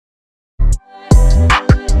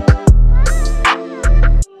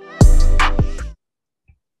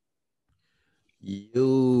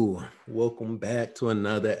welcome back to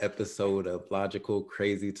another episode of Logical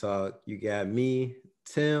Crazy Talk. You got me,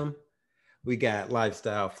 Tim. We got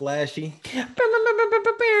Lifestyle Flashy.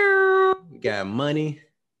 We got Money.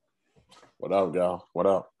 What up, y'all? What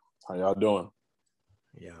up? How y'all doing?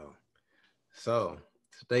 Yo. So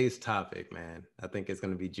today's topic, man, I think it's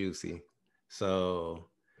gonna be juicy. So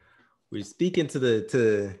we're speaking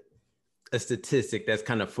to a statistic that's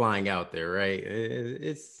kind of flying out there, right?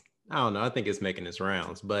 It's I don't know. I think it's making its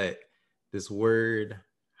rounds, but this word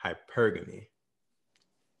hypergamy,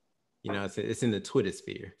 you know, it's in the Twitter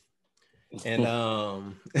sphere, and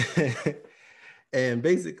and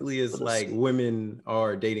basically it's like women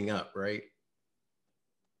are dating up, right?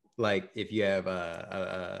 Like if you have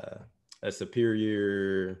a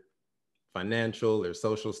superior financial or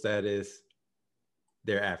social status,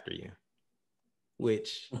 they're after you,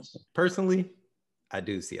 which personally I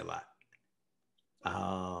do see a lot.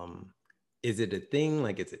 Is it a thing?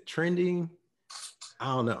 Like, is it trending?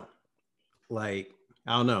 I don't know. Like,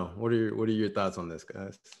 I don't know. What are your thoughts on this,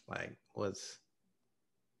 guys? Like, what's...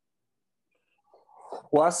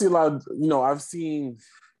 Well, I see a lot of, I've seen,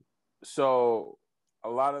 so a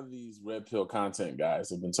lot of these red pill content guys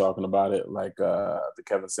have been talking about it, like the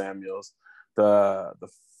Kevin Samuels, the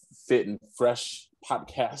Fit and Fresh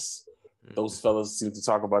podcast. Those fellas seem to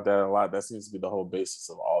talk about that a lot. That seems to be the whole basis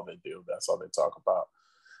of all they do. That's all they talk about.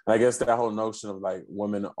 And I guess that whole notion of like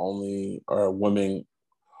women only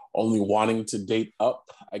wanting to date up,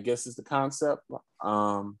 I guess is the concept.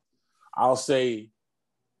 I'll say,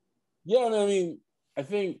 yeah, I mean, I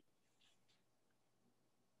think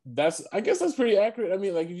that's pretty accurate. I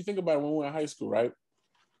mean, like if you think about it, when we were in high school, right?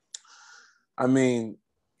 I mean,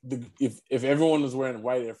 if everyone was wearing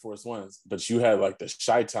white Air Force Ones, but you had like the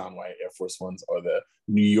Chi-Town white Air Force Ones or the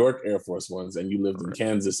New York Air Force Ones, and you lived in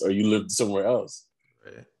Kansas or you lived somewhere else,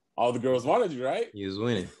 all the girls wanted you, right? You was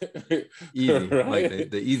winning. Easy, right? Like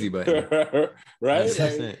the easy button. Right?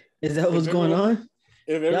 Is that what's going on?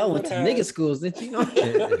 Y'all went to nigga schools, didn't you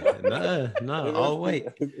know? Nah, all white.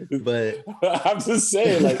 But I'm just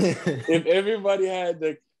saying, like, if everyone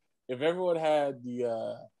had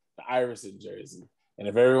the Iverson jersey, and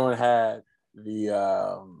if everyone had the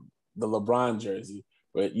LeBron jersey,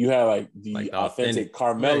 but you had like the authentic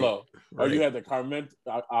Carmelo, right. Or you had the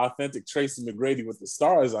authentic Tracy McGrady with the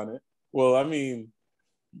stars on it. Well, I mean,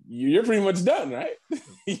 you're pretty much done, right?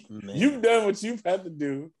 You've done what you've had to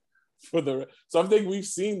do so I think we've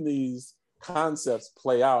seen these concepts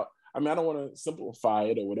play out. I mean, I don't want to simplify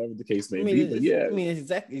it or whatever the case may be, but yeah. I mean,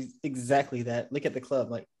 it's exactly that. Look at the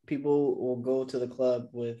club. Like people will go to the club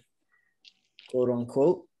with quote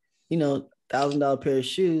unquote, $1,000 pair of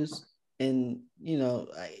shoes, and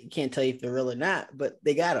I can't tell you if they're real or not, but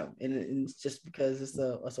they got them, and it's just because it's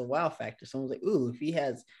a wow factor. Someone's like, ooh, if he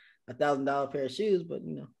has $1,000 pair of shoes, but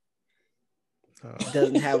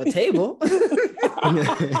doesn't have a table.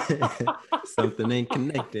 Something ain't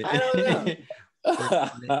connected. I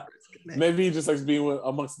don't know. Maybe he just likes being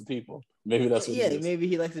amongst the people. Maybe that's what it is. Maybe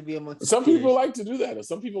he likes to be amongst some people like to do that, or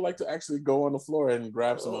some people like to actually go on the floor and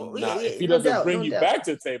grab someone. Now, if he doesn't bring you back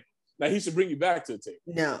to the table, now he should bring you back to the table.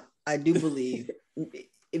 Now, I do believe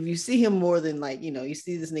if you see him more than you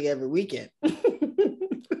see this nigga every weekend, and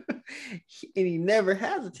he never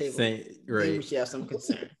has a table, right? Then we should have some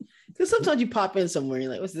concern. Because sometimes you pop in somewhere and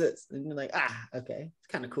you're like, what's this? And you're like, okay, it's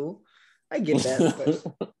kind of cool. I get that.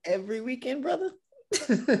 But every weekend, brother?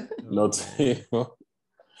 No table.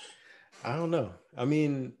 I don't know. I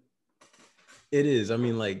mean, it is. I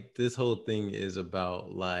mean, like, this whole thing is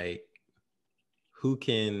about, like, who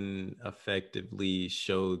can effectively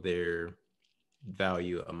show their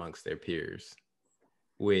value amongst their peers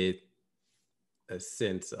with a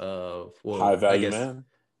sense of, high value man.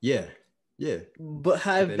 Yeah. But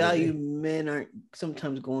high value men aren't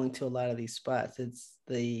sometimes going to a lot of these spots.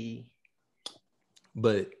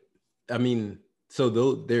 But I mean, so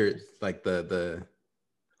though there's like the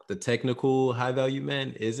technical high value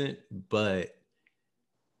man isn't, but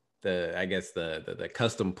the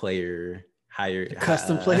custom player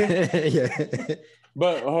custom player. Yeah.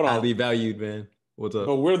 But hold on. Highly valued man. What's up?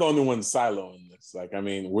 But we're the only ones siloing this. Like, I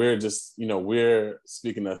mean, we're just, we're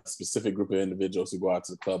speaking to a specific group of individuals who go out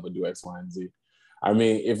to the club and do X, Y, and Z. I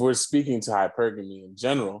mean, if we're speaking to hypergamy in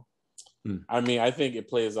general, I mean, I think it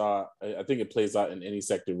plays out in any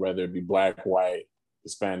sector, whether it be black, white,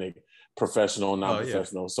 Hispanic, professional,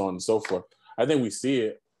 non-professional, so on and so forth. I think we see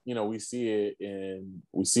it, we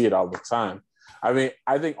see it all the time. I mean,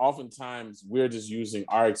 I think oftentimes we're just using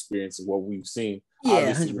our experience of what we've seen.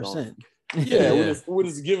 Yeah, 100%. Yeah. We're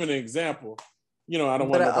just giving an example. I don't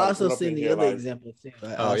want to. But I also seen the other example too.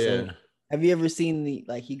 Yeah. Have you ever seen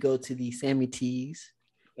you go to the Sammy T's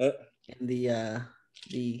in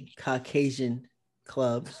the Caucasian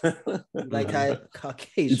clubs. Like how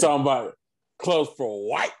Caucasian. You talking about clubs for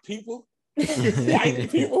white people? White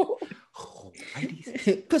people? Oh,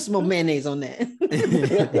 Put some more mayonnaise on that.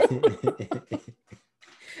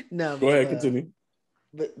 No, Go ahead, continue.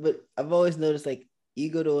 But I've always noticed, like, you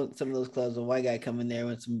go to some of those clubs, a white guy come in there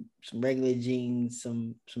with some regular jeans,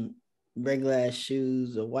 some regular ass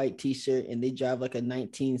shoes, a white t-shirt, and they drive like a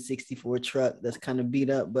 1964 truck that's kind of beat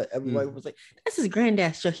up, but everybody was like, that's his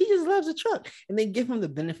granddad's truck. He just loves a truck. And they give him the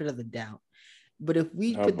benefit of the doubt. But if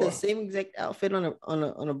we put the same exact outfit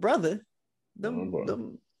on a brother,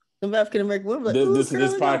 them African American women like, this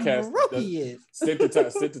podcast stick to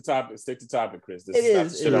topic, Chris. This is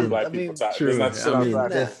not shit on black people. This is not shit on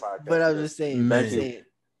black people podcast. But I was just saying, like,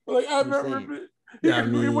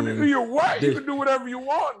 you're white, you can do whatever you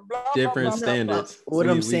want. Blah, different blah, standards. What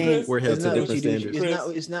I'm saying, we're held to different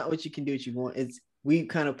standards. It's not what you can do what you want. It's we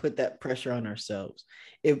kind of put that pressure on ourselves.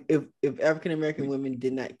 If African American women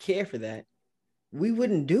did not care for that, we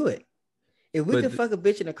wouldn't do it. If we could fuck a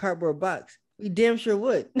bitch in a cardboard box, we damn sure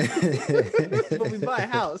would. But we buy a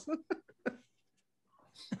house.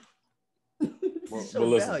 Well,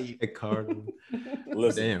 listen, a card.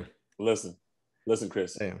 Listen,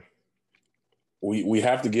 Chris. Damn. We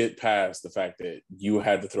have to get past the fact that you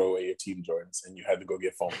had to throw away your Team Jordans and you had to go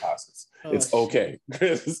get foam posits. It's okay,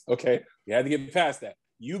 Chris. Okay, you had to get past that.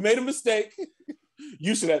 You made a mistake.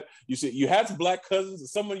 You had some black cousins or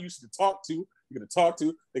someone you should talk to. You're gonna talk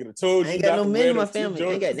to. They're gonna told you. I ain't got no men in my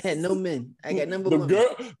family. I had no men. I got number one.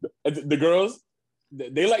 The girls,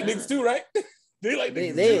 they like niggas too, right? They like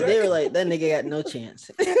niggas they, too, right? They were like, that nigga got no chance.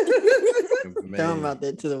 Tell him out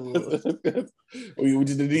there to the wolves. We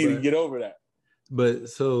just need to get over that. But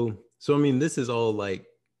so I mean, this is all like,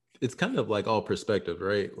 it's kind of like all perspective,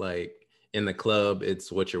 right? Like in the club, it's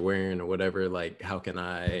what you're wearing or whatever. Like, how can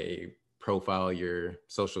I profile your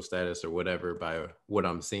social status or whatever by what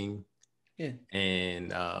I'm seeing? Yeah.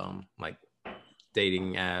 And like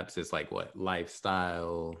dating apps, it's like what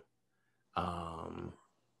lifestyle.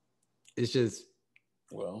 It's just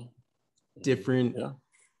different. Yeah.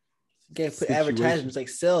 You can't put advertisements like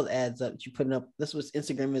sales ads up. You putting up. That's what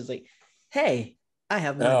Instagram is like. Hey, I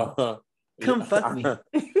have money. Come fuck me.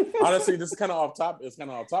 Honestly, this is kind of off topic. It's kind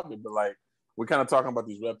of off topic, but like we're kind of talking about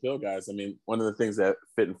these red pill guys. I mean, one of the things that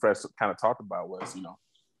Fit and Fresh kind of talked about was,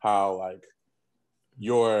 how like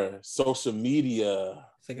your social media.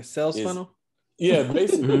 It's like a sales funnel. Yeah,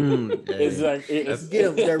 basically, it's like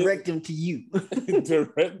direct them to you.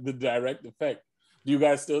 The direct effect. Do you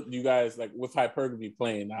guys like with hypergamy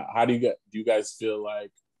playing? How do you guys feel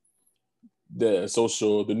like the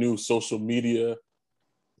new social media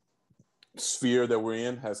sphere that we're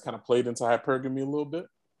in has kind of played into hypergamy a little bit?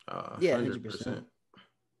 100%.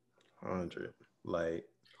 100. Like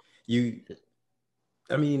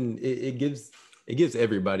I mean, it gives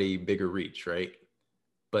everybody bigger reach, right?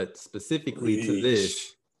 But specifically to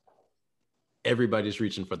this, everybody's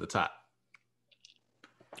reaching for the top.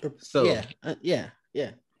 So yeah.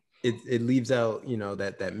 It leaves out,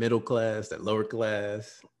 that middle class, that lower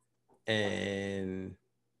class, and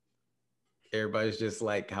everybody's just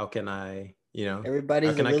like, how can I,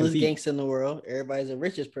 everybody's the realest gangster in the world. Everybody's the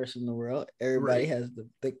richest person in the world. Everybody has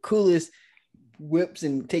the coolest whips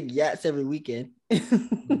and take yachts every weekend.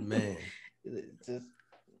 Man,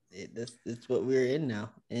 it's what we're in now,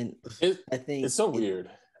 and I think it's so weird.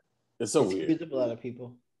 It's so weird. It's a lot of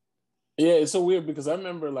people. Yeah, it's so weird because I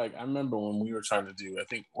remember when we were trying to do, I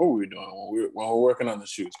think what we were doing when we were working on the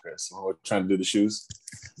shoes, Chris. When we were trying to do the shoes,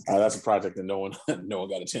 that's a project that no one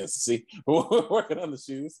got a chance to see. But we were working on the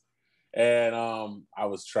shoes, and I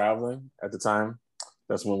was traveling at the time.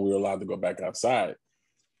 That's when we were allowed to go back outside.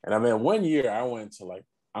 And I mean, one year I went a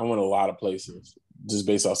lot of places just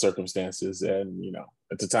based on circumstances, and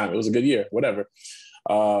at the time it was a good year, whatever.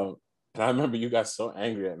 And I remember you got so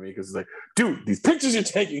angry at me because it's like, dude, these pictures you're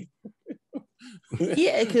taking.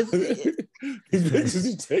 Yeah, because these pictures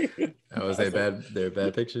you're taking. They're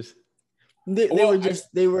bad pictures. They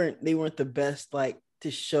weren't the best, like,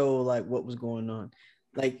 to show like what was going on.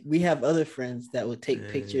 Like, we have other friends that would take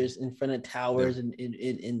pictures in front of towers and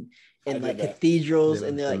like cathedrals,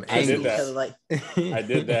 and they're like, I did that. Like, I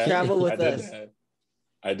did that. Travel with us.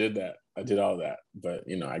 I did that. I did all that, but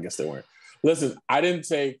I guess they weren't. Listen, I didn't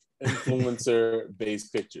take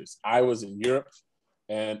influencer-based pictures. I was in Europe,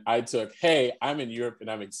 and I took, hey, I'm in Europe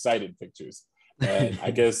and I'm excited pictures. And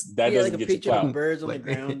I guess that doesn't get you clout. Picture of birds on the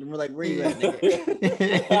ground, and we're like, where you at,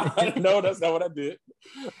 nigga? No, that's not what I did.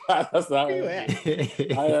 That's not what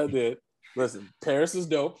I did. Listen, Paris is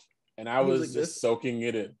dope, and I was just soaking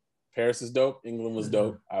it in. Paris is dope. England was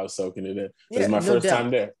dope. I was soaking it in. It was my first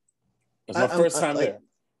time there. It's my first time there.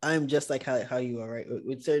 I'm just like how you are, right?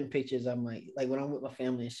 With certain pictures, I'm like when I'm with my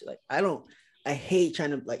family and shit, like I hate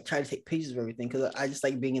trying to take pictures of everything because I just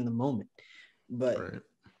like being in the moment. But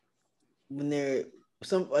when I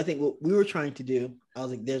think what we were trying to do, I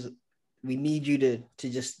was like, we need you to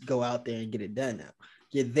just go out there and get it done now.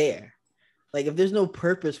 You're there. Like if there's no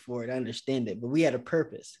purpose for it, I understand it, but we had a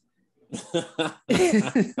purpose. And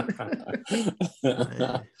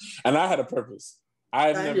I had a purpose.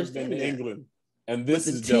 I've never been to England. And this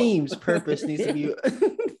is the team's purpose needs to be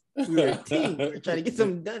we're a team. We're trying to get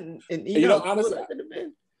something done. And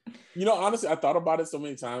honestly, I thought about it so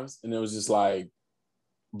many times and it was just like,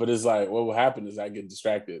 but it's like what will happen is I get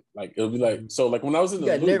distracted. Like it'll be like so. Like when I was in the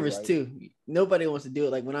got nervous too. Nobody wants to do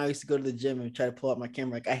it. Like when I used to go to the gym and try to pull out my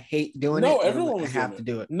camera, like I hate doing it. No, everyone was have to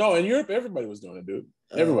do it. No, in Europe, everybody was doing it, dude.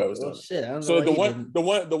 Everybody was doing it. Shit, I don't know so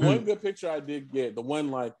the one good picture I did get, the one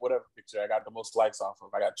like whatever picture I got the most likes off of,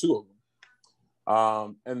 I got 2 of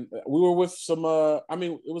them. And we were with some. I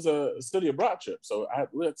mean, it was a study abroad trip, so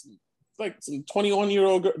we had some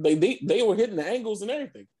 21-year-old girl. They were hitting the angles and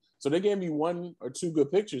everything. So they gave me 1 or 2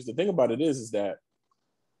 good pictures. The thing about it is that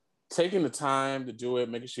taking the time to do it,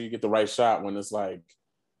 making sure you get the right shot when it's like,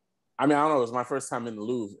 I mean, I don't know, it was my first time in the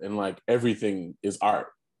Louvre and like everything is art.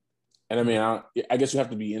 And I mean, I guess you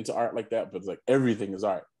have to be into art like that, but it's like everything is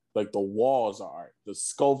art. Like the walls are art, the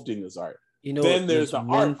sculpting is art. You know, then there's the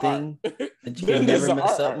one art thing art. that you can never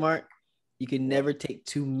mess up, Mark. You can never take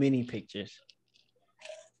too many pictures.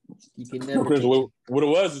 You can never. What it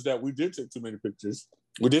was is that we did take too many pictures.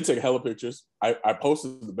 We did take hella pictures. I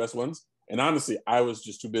posted the best ones. And honestly, I was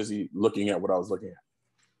just too busy looking at what I was looking at.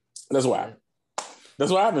 That's what happened.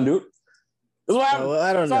 That's what happened, dude. That's what happened. Well,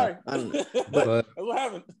 I don't know. But that's what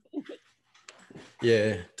happened.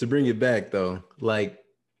 Yeah, to bring it back though, like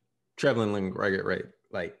traveling right.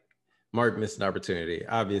 Like Mark missed an opportunity.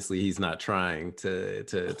 Obviously, he's not trying to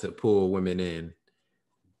pull women in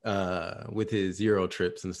with his Euro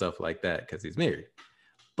trips and stuff like that because he's married.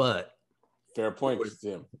 But fair point,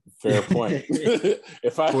 Tim. Fair point.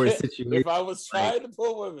 if I was trying to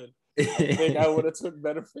pull women, I think I would have took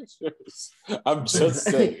better pictures. I'm just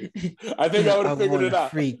saying. I think I would have figured it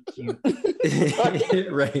out. Freak you.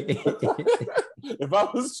 Right. If I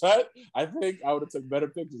was trying, I think I would have took better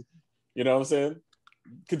pictures. You know what I'm saying?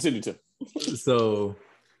 Continue to. So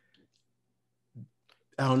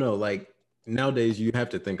I don't know, like nowadays you have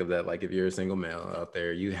to think of that. Like if you're a single male out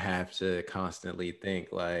there, you have to constantly think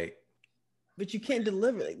like, but you can't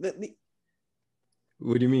deliver.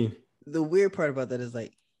 What do you mean? The weird part about that is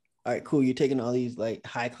like, all right, cool. You're taking all these like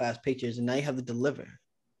high class pictures, and now you have to deliver.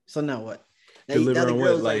 So now what? Now the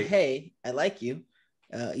girl's like, hey, I like you.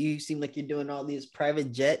 You seem like you're doing all these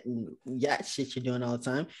private jet and yacht shit you're doing all the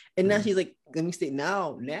time. And now she's like, let me stay.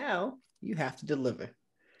 Now you have to deliver.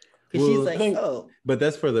 Because she's like, oh. But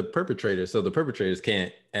that's for the perpetrator. So the perpetrators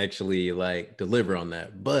can't actually like deliver on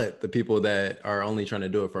that. But the people that are only trying to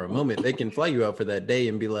do it for a moment, they can fly you out for that day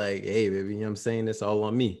and be like, hey, baby, you know what I'm saying? It's all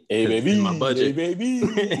on me. Hey, baby. It's in my budget. Hey,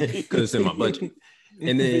 baby. Because it's in my budget.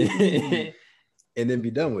 And then and then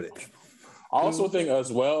be done with it. I also think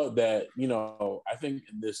as well that, you know, I think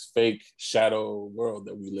in this fake shadow world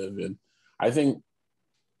that we live in, I think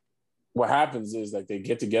what happens is like they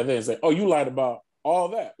get together and say, oh, you lied about all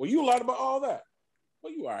that. Well, you lied about all that.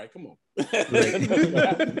 Well, you all right. Come on.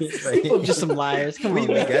 People are just some liars. Come on.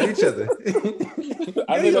 We got each other.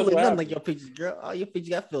 I think that's nothing like your pictures, girl. All your pictures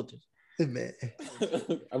got filters. Man.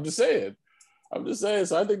 I'm just saying.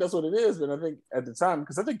 So I think that's what it is. But I think at the time,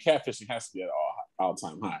 because I think catfishing has to be at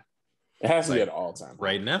all-time high. It has to be at an all-time high.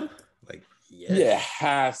 Right now? Like, yes. Yeah, it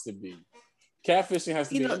has to be. Catfishing has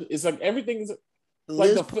to be. Know, it's like everything's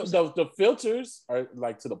like the filters are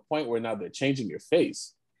like to the point where now they're changing your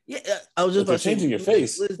face. Yeah, I was just about changing your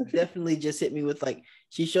face. Liz definitely just hit me with like,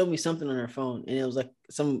 she showed me something on her phone and it was like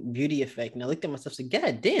some beauty effect. And I looked at myself and said,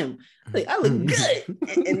 God damn, like, I look good.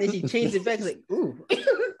 And then she changed it back. It's like, ooh,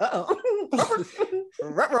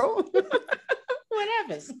 ruh-roh. What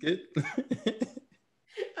happened?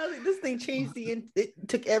 I was like, this thing changed it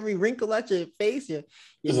took every wrinkle out your face. Your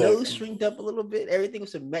nose shrinked up a little bit. Everything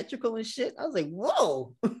was symmetrical and shit. I was like,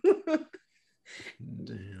 whoa.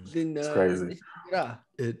 Damn. Then, it's crazy. Yeah.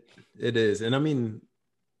 It is. And I mean,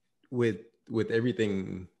 with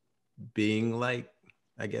everything being like,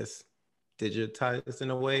 I guess, digitized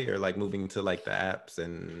in a way, or like moving to like the apps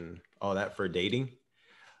and all that for dating,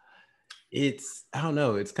 I don't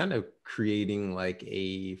know, it's kind of creating like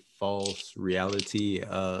a false reality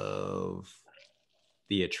of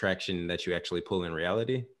the attraction that you actually pull in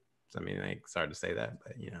reality. I mean, like, sorry to say that,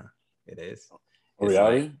 but you know, it is.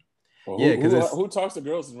 Reality? Well, Yeah, because who talks to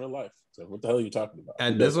girls in real life? So what the hell are you talking about?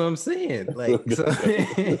 and that's what I'm saying. Like, so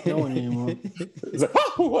No one anymore. It's like,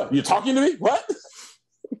 oh, what? You talking to me? What?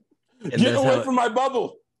 Get away from my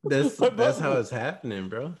bubble. That's how it's happening,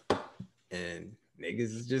 bro. And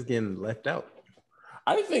niggas is just getting left out.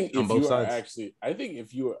 I think On if both you are sides. actually, I think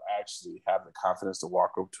if you actually have the confidence to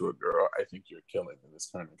walk up to a girl, I think you're killing in this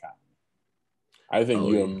current economy. I think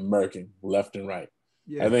you're murking left and right.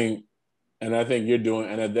 Yeah. I think you're doing,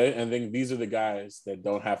 and I think these are the guys that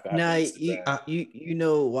don't have to have Now Instagram. you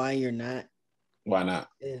know why you're not? Why not?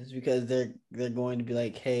 It's because they're going to be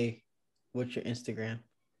like, hey, what's your Instagram?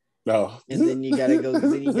 No. And then you gotta go.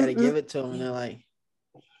 Then you gotta give it to them, and they're like,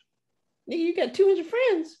 nigga, you got 200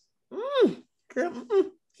 friends. Girl,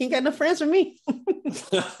 he ain't got no friends for me.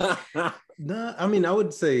 No, I mean, I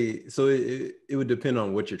would say so. It would depend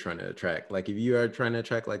on what you're trying to attract. Like, if you are trying to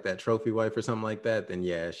attract like that trophy wife or something like that, then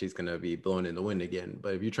yeah, she's gonna be blown in the wind again.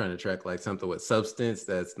 But if you're trying to attract like something with substance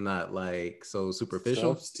that's not like so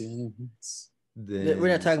superficial, then We're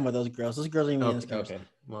not talking about those girls. Those girls ain't even in this okay. conversation.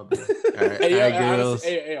 Well, all right, Hey, all right, girls.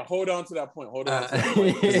 honestly, hey, hold on to that point. Hold on to that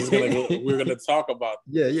point. We're gonna talk about.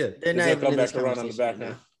 Yeah. They're not even come in back this around on the back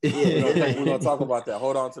conversation end. Yeah, We're gonna talk about that.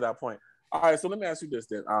 Hold on to that point. All right, so let me ask you this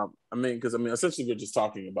then. Because essentially we're just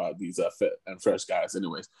talking about these fit and fresh guys,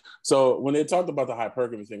 anyways. So when they talked about the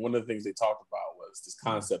hypergamy thing, one of the things they talked about was this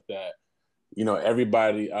concept that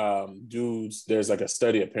everybody, dudes. There's like a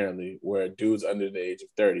study apparently where dudes under the age of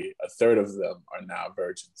 30, a third of them are now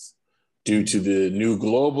virgins, due to the new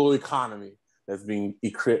global economy that's being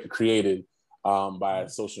created by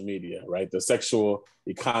social media. Right, the sexual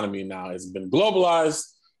economy now has been globalized.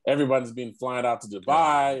 Everybody's been flying out to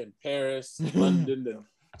Dubai and Paris, and London, and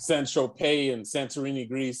Saint-Tropez and Santorini,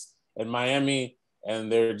 Greece, and Miami,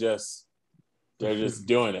 and they're just doing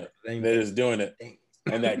it. They're just doing it.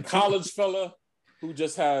 And that college fella who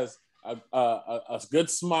just has a good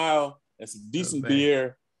smile and some decent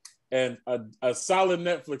beer and a solid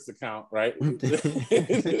Netflix account, right?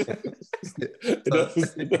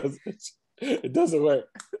 It doesn't work.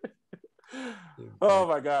 Oh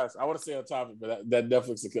my gosh! I want to stay on topic, but that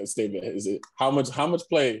Netflix statement is it. How much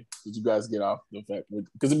play did you guys get off the fact?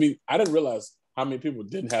 Because I didn't realize how many people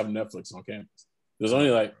didn't have Netflix on campus. There's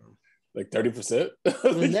only like 30%.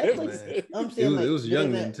 Netflix. I'm saying it was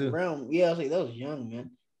young then too. Realm. Yeah, I was like, that was young,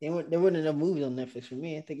 man. There wasn't enough movies on Netflix for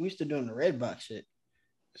me. I think we still doing the Redbox shit.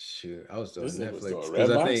 Shoot, I was doing Netflix because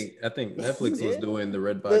I think Netflix was doing the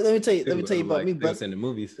Redbox. Let me tell you about me, bro. In the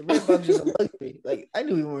movies. The Redbox is a luxury. Like, I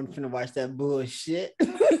knew we weren't finna watch that bullshit.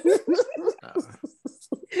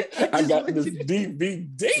 I got this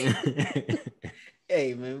DVD.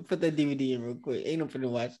 Hey man, put that DVD in real quick. Ain't no finna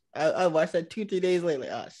watch. I watched that 2-3 days later.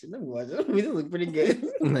 Like, oh shit, let me watch it. This look pretty good.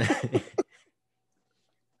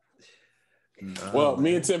 Well,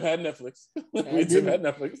 me and Tim had Netflix. Me and Tim had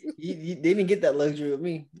Netflix. They didn't get that luxury with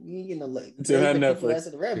me. You ain't getting no luxury. Tim had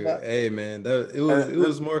Netflix. Hey man, it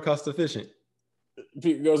was more cost efficient.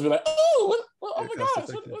 People goes be like, oh my gosh,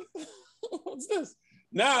 what's this?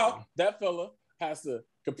 Now that fella has to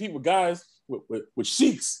compete with guys with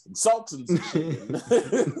sheiks and sultans and shit.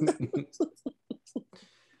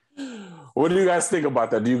 What do you guys think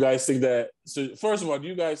about that? Do you guys think that? So first of all, do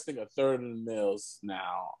you guys think a third of the males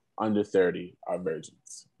now under 30 are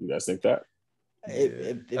virgins? You guys think that?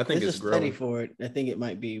 If I think it's a study for it, I think it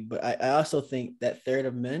might be. But I also think that third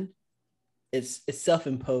of men, it's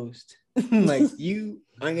self-imposed. Like, you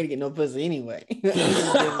aren't gonna get no pussy anyway.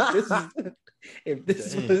 If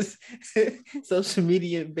this was social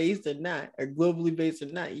media based or not, or globally based or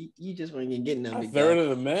not, you just weren't getting none. A third of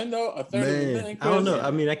the men, though. A third of the men. I don't know.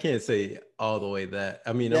 I mean, I can't say all the way that.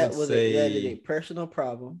 I mean, that I would say that is a personal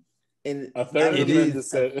problem. And a third of the men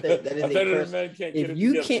just said a third of the men can't get it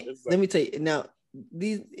you together. can't, let me tell you now.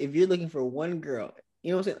 If you're looking for one girl,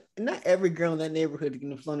 you know what I'm saying? Not every girl in that neighborhood is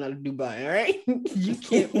gonna fly out of Dubai. All right, you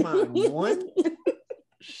can't find one.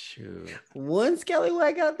 Shoot. One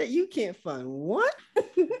scallywag out there, you can't find one.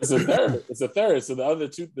 It's a third. So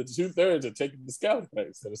the two thirds are taking the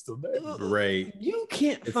scallywags that are still there. Right. You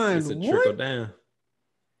can't find it's a one. trickle down.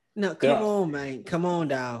 No, come on, man. Come on,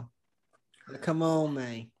 Dow. Come on,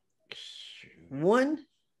 man. One.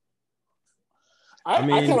 I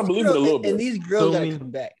kind of believe it a little bit. And these girls gotta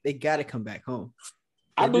come back. They gotta come back home.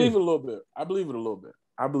 I believe it a little bit.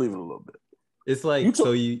 It's like,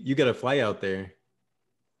 so you got to fly out there,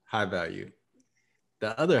 high value.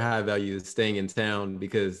 The other high value is staying in town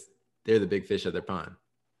because they're the big fish of their pond.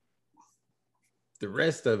 The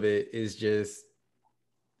rest of it is just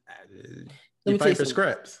you fight for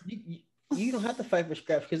scraps. you don't have to fight for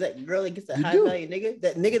scraps because that girl that gets that You high do. value nigga,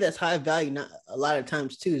 that nigga that's high value, not a lot of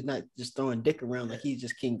times too, is not just throwing dick around like he's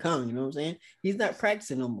just King Kong. You know what I'm saying? He's not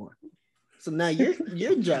practicing no more. So now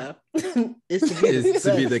your job is to be the, Is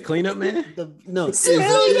to be the cleanup man. no. So now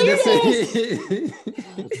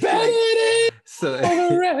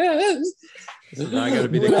I gotta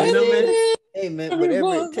be the cleanup man. Hey man,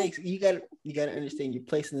 whatever it takes, you gotta understand your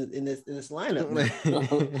place in this lineup. Man.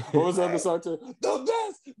 What was the other song too? The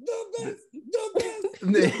best.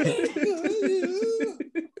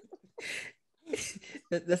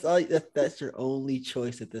 That's all. That's your only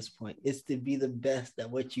choice at this point. Is to be the best at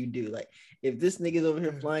what you do. Like if this nigga's over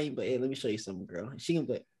here flying, but hey, let me show you something, girl. She gonna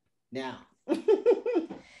be like, now. Now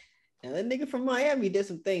that nigga from Miami did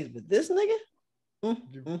some things, but this nigga.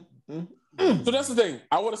 So that's the thing.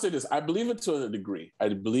 I want to say this. I believe it to a degree. I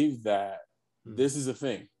believe that this is a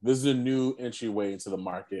thing. This is a new entryway into the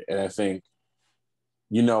market, and I think,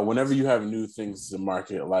 whenever you have new things to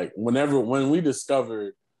market, like when we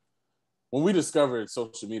discovered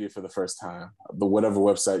social media for the first time, the whatever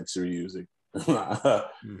websites you're using,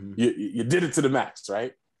 you did it to the max,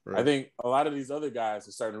 right? I think a lot of these other guys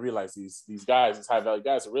are starting to realize these guys, these high value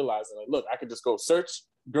guys, are realizing like, look, I could just go search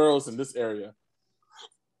girls in this area,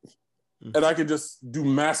 and I could just do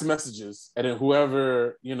mass messages, and then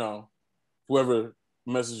whoever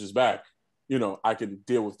messages back, I can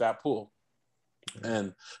deal with that pool.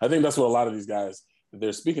 And I think that's what a lot of these guys that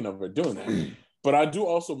they're speaking of are doing that. But I do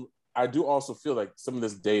also feel like some of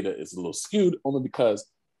this data is a little skewed, only because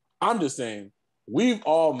I'm just saying we've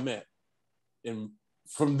all met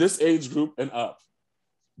from this age group and up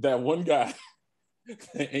that one guy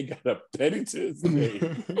that ain't got a penny to his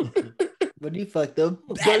name. But he fucked up.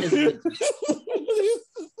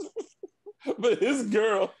 But his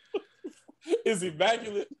girl is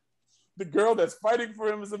immaculate. The girl that's fighting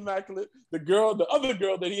for him is immaculate. The other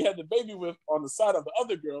girl that he had the baby with on the side of the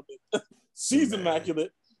other girl, she's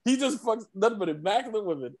immaculate. He just fucks nothing but immaculate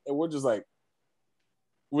women, and we're just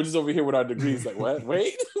over here with our degrees. Like, what?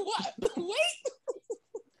 Wait, what? Wait.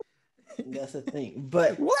 That's the thing.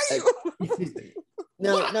 But wait.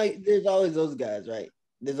 No. There's always those guys, right?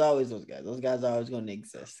 There's always those guys. Those guys are always going to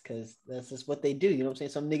exist because that's just what they do. You know what I'm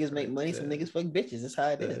saying? Some niggas make money, some niggas fuck bitches. That's how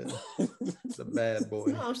it is. It's a bad boy.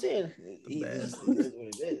 No, I'm saying it is what it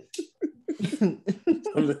is.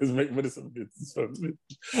 Some niggas make money, some bitches.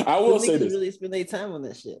 I will say this. Really spend their time on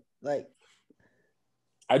that shit. Like,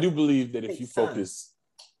 I do believe that if you focus,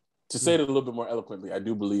 to say it a little bit more eloquently, I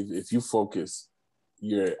do believe if you focus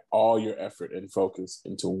all your effort and focus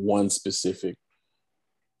into one specific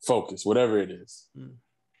focus, whatever it is,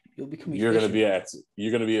 you're going to be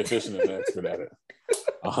efficient and expert at it.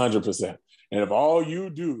 100%. And if all you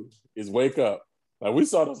do is wake up, like we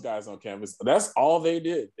saw those guys on campus, that's all they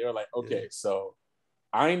did. They were like, okay, so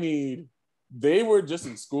they were just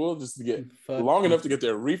in school just to get long enough to get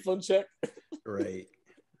their refund check. Right.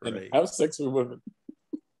 And have sex with women.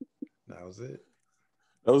 That was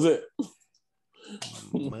it.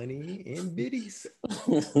 Money and biddies.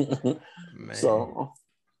 Man.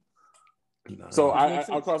 So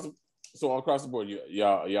across the board,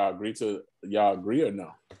 y'all agree or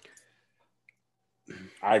no?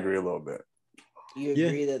 I agree a little bit. You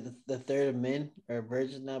agree that the third of men are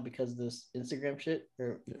virgins now because of this Instagram shit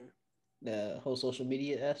or the whole social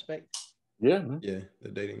media aspect? Yeah, the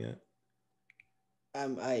dating app.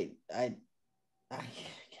 God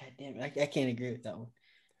damn it, I can't agree with that one.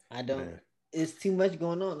 I don't. Man. It's too much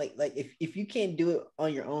going on. Like if you can't do it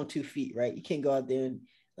on your own 2 feet, right? You can't go out there and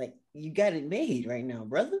like you got it made right now,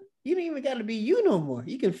 brother. You don't even got to be you no more.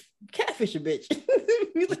 You can catfish a bitch.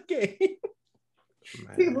 Be like, hey.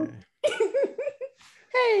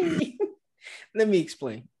 Hey, let me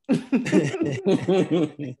explain. You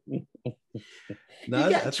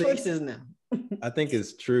got choices now. I think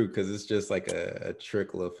it's true because it's just like a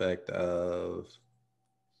trickle effect of,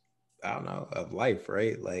 I don't know, of life,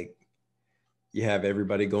 right? Like you have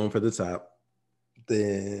everybody going for the top,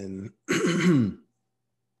 then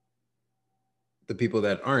the people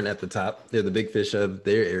that aren't at the top, they're the big fish of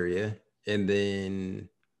their area, and then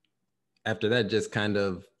after that, just kind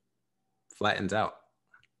of flattens out.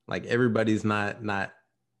 Like everybody's not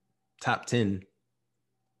top 10,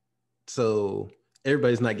 so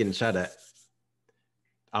everybody's not getting shot at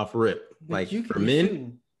off rip. But like for men,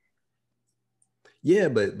 shooting. Yeah,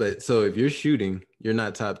 but so if you're shooting, you're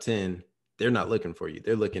not top 10. They're not looking for you.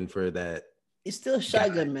 They're looking for that. It's still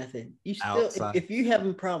shotgun method. You still, if you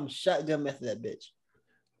having problems, shotgun method that bitch.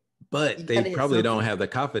 But they probably don't have the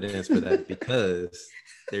confidence for that because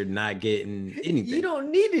they're not getting anything. You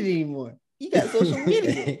don't need it anymore. You got social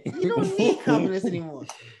media. You don't need confidence anymore.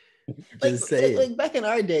 Just saying. Like back in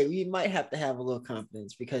our day, we might have to have a little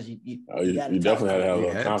confidence because you definitely had to have a You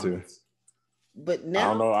little had confidence. But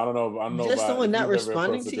now, I don't know just about someone if not you've ever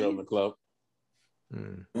responding approached a to girl you? in the club.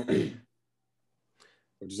 What'd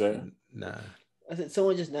you say? Nah. I said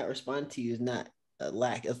someone just not responding to you is not a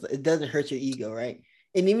lack. It doesn't hurt your ego, right?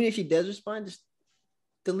 And even if she does respond, just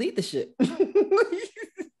delete the shit.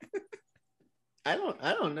 I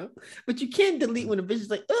don't know, but you can't delete when a bitch is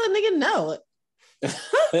like, "Oh, nigga, no."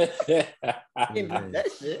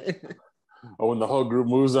 That shit. Or when the whole group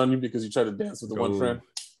moves on you because you try to dance with the one friend.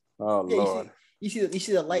 Oh Yeah, Lord. You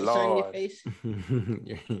see the light shining in your face.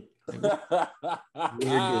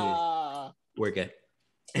 We're good.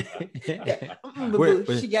 Yeah.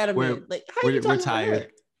 She got him in. Like, how you talking we're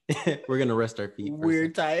tired. We're gonna rest our feet. We're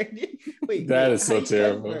tired. Wait, that is so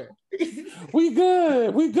terrible. We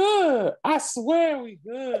good. I swear we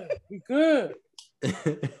good.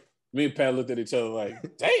 Me and Pat looked at each other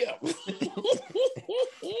like, damn.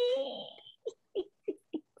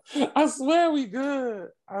 I swear we good.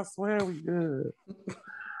 I swear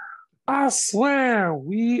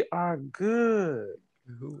we are good.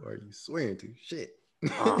 Who are you swearing to? Shit.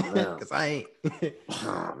 Oh man. Because I ain't.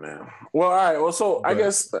 Oh man. Well, all right. Well, so I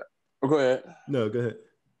guess go ahead. No, go ahead.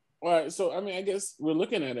 All right. So I mean, I guess we're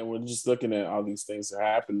looking at it. We're just looking at all these things that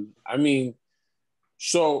happen. I mean,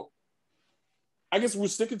 so I guess we're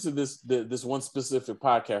sticking to this one specific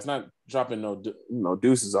podcast, not dropping no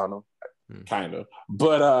deuces on them, kind of.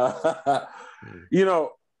 But you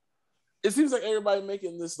know, it seems like everybody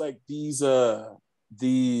making this like this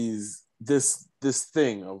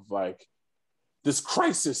thing of like this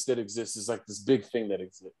crisis that exists is like this big thing that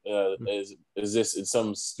exists in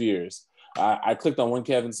some spheres. I clicked on one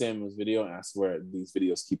Kevin Samuels video, and I swear these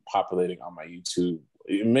videos keep populating on my YouTube.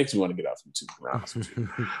 It makes me want to get off YouTube, to be honest with you.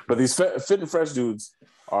 But these fit and fresh dudes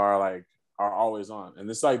are always on, and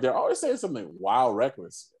it's like they're always saying something wild,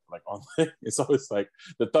 reckless. Like on, it's always like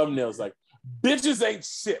the thumbnails like bitches ain't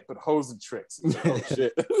shit but hoes and tricks. Like, oh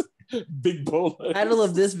shit, big bull. Title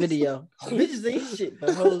of this video: bitches ain't shit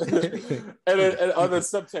but hoes and tricks. And on the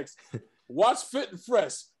subtext, watch Fit and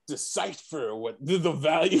Fresh decipher what the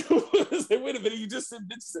value is. Like, wait a minute, you just said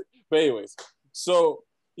bitches. But anyways, so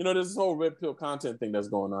you know, there's this whole red pill content thing that's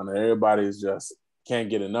going on, and everybody's just can't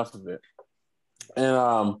get enough of it.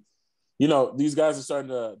 And you know, these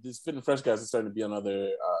Fit and Fresh guys are starting to be on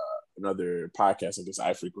another podcast. I guess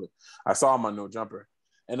I frequent. I saw him on No Jumper,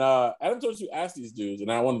 and Adam Torch asked these dudes,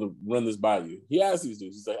 and I wanted to run this by you. He asked these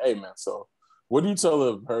dudes, he's like, "Hey man, so what do you tell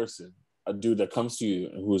a dude that comes to you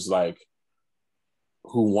and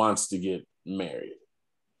who wants to get married?"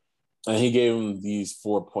 And he gave him these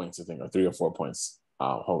 4 points, I think, or 3 or 4 points.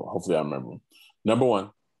 Hopefully I remember them. Number 1,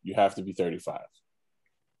 you have to be 35.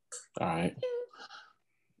 All right.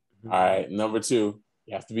 All right. Number 2,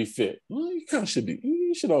 you have to be fit. Well, you kind of should be.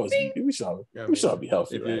 You should always be. We should all be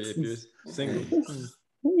healthy, right? If you're single,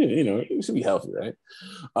 you know, you should be healthy, right?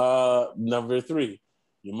 Number 3,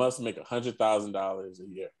 you must make $100,000 a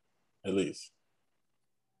year, at least.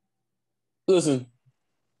 Listen,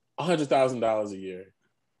 $100,000 a year.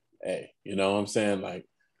 Hey, you know what I'm saying? Like,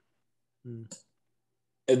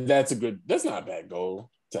 that's not a bad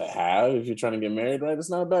goal to have if you're trying to get married, right?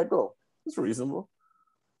 It's not a bad goal. It's reasonable.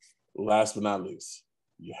 Last but not least,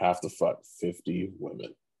 you have to fuck 50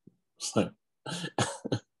 women.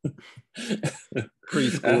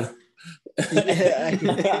 Preschool. Yeah,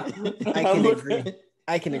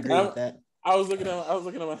 I can agree with that. I was looking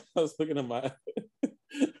at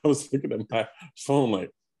my phone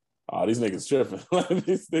like, oh, these niggas tripping.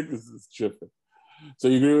 These niggas is tripping. So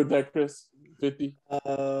you agree with that, Chris? 50?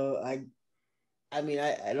 I mean,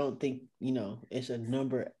 I don't think, you know, it's a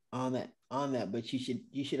number on that, but you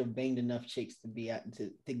should have banged enough chicks to be out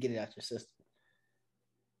to get it out your system.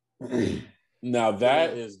 Now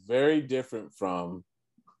that is very different from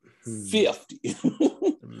 50.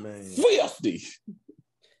 Man. 50.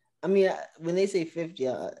 I mean, when they say 50,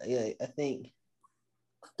 I think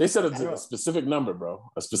they said a specific number, bro.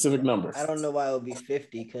 A specific number. I don't know why it would be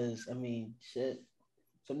 50 because, I mean, shit.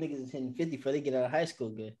 Some niggas is hitting 50 before they get out of high school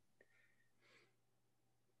good.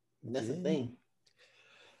 And that's the thing.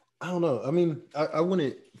 I don't know. I mean, I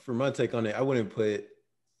wouldn't, for my take on it, I wouldn't put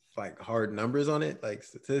like hard numbers on it, like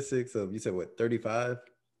statistics of, you said what, 35?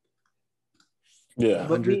 Yeah.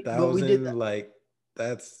 100,000, like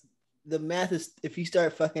that's. The math is, if you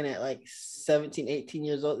start fucking at like 17, 18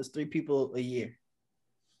 years old, it's 3 people a year.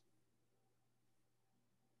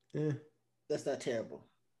 Yeah. That's not terrible.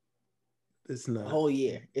 It's not. A whole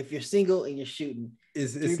year. If you're single and you're shooting,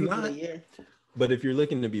 it's 3 people not. a year. But if you're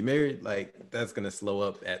looking to be married, like that's gonna slow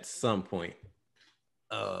up at some point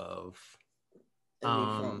of I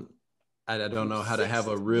mean, from I don't know how to 6 have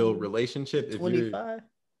a real relationship if 25.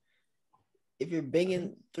 If you're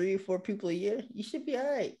banging 3 or 4 people a year, you should be all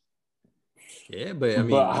right. Yeah, but I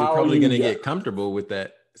mean, But you're how probably you gonna get- get comfortable with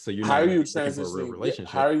that. So you're how not are you looking for a real transitioning?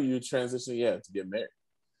 relationship. How are you transitioning? To get married.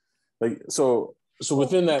 Like so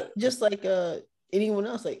within that, just like anyone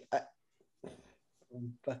else, like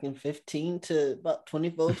from fucking 15 to about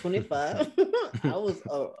 24, 25, I was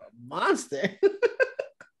a monster.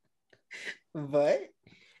 But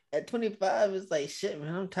at 25, it's like shit,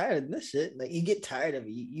 man. I'm tired of this shit. Like you get tired of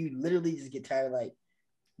it. You literally just get tired of like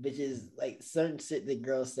bitches, like certain shit that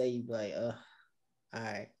girls say. You be like, all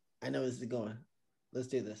right, I know this is going. Let's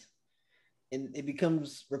do this, and it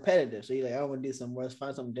becomes repetitive. So you're like, I want to do something more. Let's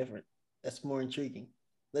find something different. That's more intriguing.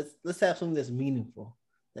 Let's have something that's meaningful.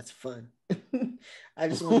 That's fun. I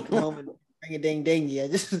just want to come home and bring a dang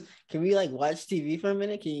dangy. Can we like watch TV for a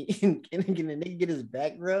minute? Can the nigga get his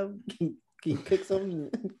back rubbed? Can you cook something?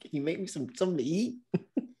 Can you make me something to eat?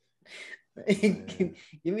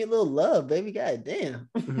 Give me a little love, baby. God damn.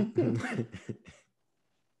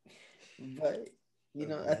 But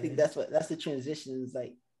I think that's the transition is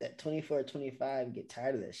like that 24, 25, you get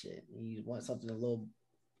tired of that shit. You want something a little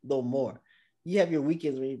more. You have your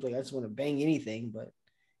weekends where you're like, I just want to bang anything, but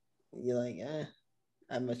you're like,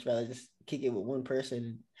 I'd much rather just kick it with one person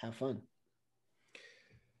and have fun.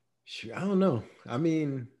 Sure, I don't know. I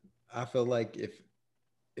mean, I feel like if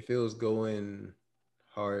it was going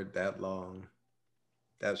hard that long,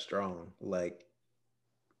 that strong, like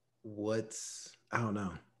I don't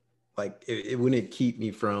know. Like it wouldn't keep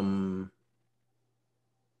me from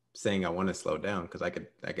saying I want to slow down because I could,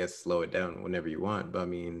 I guess, slow it down whenever you want. But I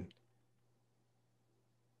mean,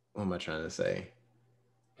 what am I trying to say?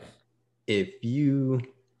 If you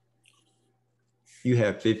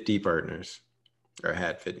have 50 partners or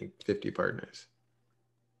had 50 partners,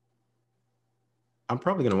 I'm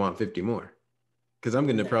probably going to want 50 more because I'm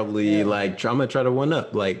going to probably I'm going to try to one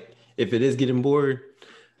up. Like if it is getting bored,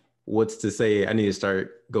 what's to say I need to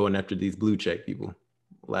start going after these blue check people?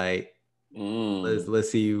 Like,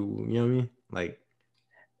 let's see, you know what I mean? Like,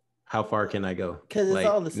 how far can I go? Because it's like,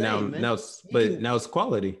 all the same, man. Now it's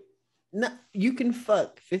quality. No, you can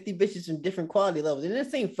fuck 50 bitches from different quality levels. And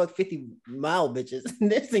this ain't fuck 50 mild bitches.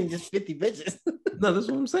 This ain't just 50 bitches. No, that's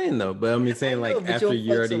what I'm saying though. But I'm saying like after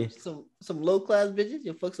you already some low class bitches,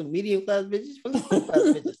 you'll fuck some medium class bitches, fuck some high class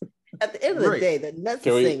bitches. At the end of the day, that's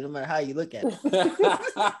the same no matter how you look at it.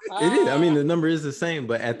 It is. I mean, the number is the same,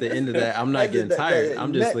 but at the end of that, I'm not getting tired.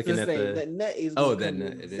 I'm just looking at the net is that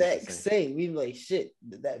net exact same. We like shit.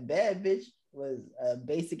 That bad bitch was a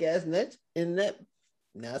basic ass net in that.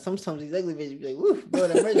 Now sometimes these ugly bitches be like, "Woo, no,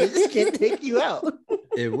 that just can't take you out."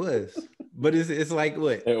 It was, but it's like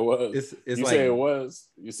what it was. It's you like say it was.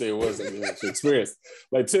 You say it was an experience.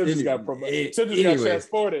 Like Tim just got promoted. Tim just got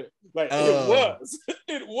transported. Like it was.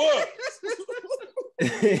 It was.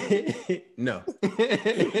 No,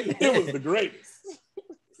 it was the greatest.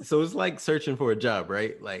 So it's like searching for a job,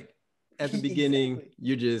 right? Like at the beginning,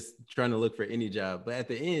 you're just trying to look for any job, but at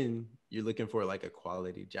the end, you're looking for like a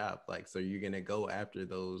quality job. Like, so you're gonna go after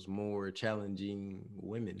those more challenging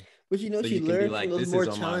women. But you know, so you learn from those more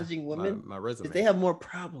challenging women. My resume. They have more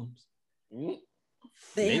problems. Mm-hmm.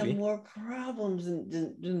 They have more problems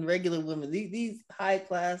than regular women. These high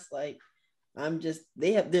class, like they're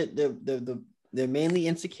mainly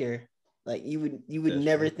insecure. Like you would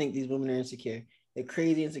never think these women are insecure. They're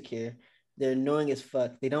crazy insecure. They're annoying as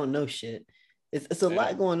fuck. They don't know shit. It's a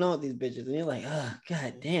lot going on with these bitches, and you're like, oh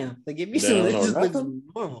god damn! Like give me some that just looks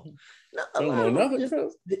normal. No, a lot of them just,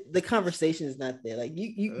 the conversation is not there. Like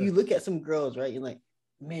you look at some girls, right? You're like,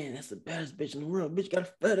 man, that's the baddest bitch in the world. Bitch got a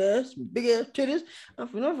fat ass, big ass titties. I'm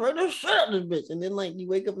finna right now, shut up this bitch. And then like you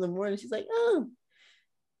wake up in the morning, she's like, oh,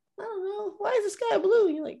 I don't know, why is the sky blue?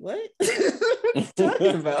 And you're like, what? What are you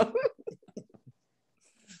talking about?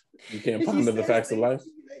 You can't ponder the facts of life.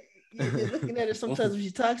 You're looking at her sometimes when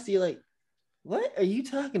she talks to you, like, what are you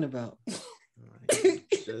talking about?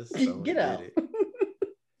 Get out.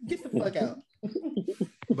 Get the fuck out.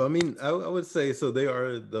 But I mean, I would say so they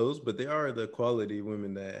are those, but they are the quality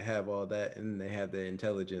women that have all that and they have the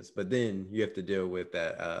intelligence. But then you have to deal with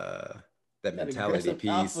that mentality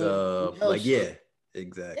piece of like, yeah,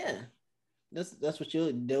 exactly. Yeah. That's what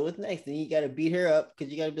you'll deal with next. Then you gotta beat her up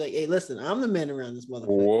because you gotta be like, hey, listen, I'm the man around this motherfucker.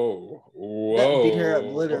 Whoa. Not beat her up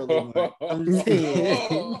literally, Mark. I'm just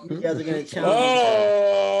saying you guys are gonna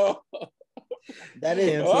challenge her. That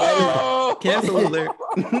is cancel alert.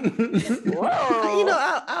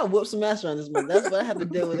 I'll whoop some ass around this month. That's what I have to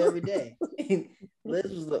deal with every day.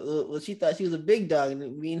 Liz was she thought she was a big dog,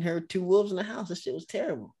 and me and her 2 wolves in the house. That shit was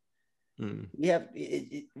terrible. You have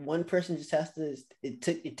one person just has to.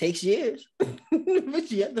 It takes years,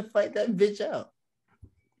 but you have to fight that bitch out.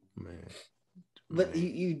 Man. But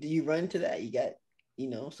you run to that. You got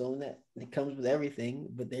someone that comes with everything,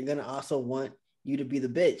 but they're gonna also want you to be the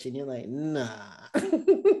bitch, and you're like, nah, I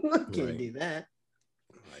can't do that.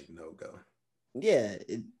 Like no go. Yeah.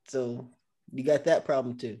 So you got that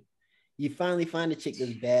problem too. You finally find a chick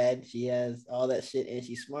that's bad. She has all that shit, and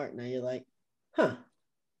she's smart. Now you're like, huh.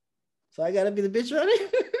 So I gotta be the bitch around here?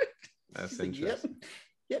 That's interesting.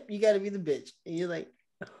 Yep, you gotta be the bitch. And you're like,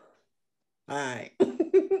 all right.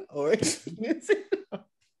 Or that's insane.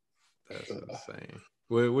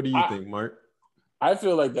 What do you think, Mark? I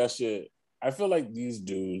feel like that shit. I feel like these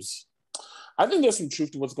dudes. I think there's some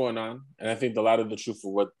truth to what's going on, and I think a lot of the truth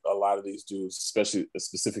for what a lot of these dudes,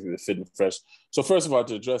 specifically the Fit and Fresh. So first of all,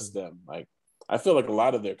 to address them, like I feel like a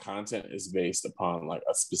lot of their content is based upon like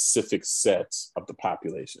a specific set of the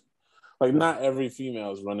population. Like not every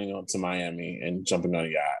female is running up to Miami and jumping on a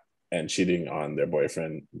yacht and cheating on their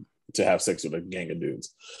boyfriend to have sex with a gang of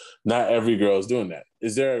dudes. Not every girl is doing that.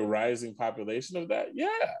 Is there a rising population of that? Yeah,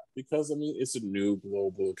 because I mean, it's a new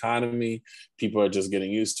global economy. People are just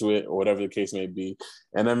getting used to it or whatever the case may be.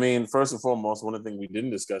 And I mean, first and foremost, one of the things we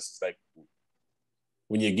didn't discuss is like,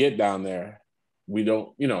 when you get down there, we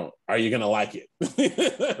don't, are you going to like it?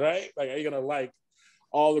 Right? Like, are you going to like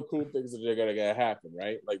all the cool things that are going to happen,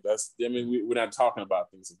 right? Like we're not talking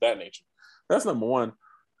about things of that nature. That's number one.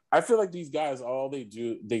 I feel like these guys, all they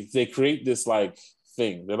do, they create this like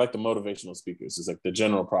thing. They're like the motivational speakers. It's like the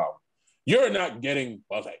general problem. You're not getting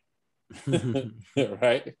buffet,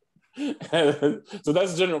 right? So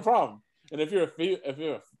that's the general problem. And if you're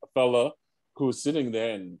a fella who's sitting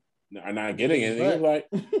there and are not getting anything,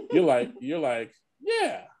 you're like,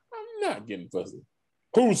 yeah, I'm not getting pussy.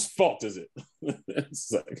 Whose fault is it?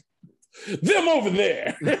 It's like them over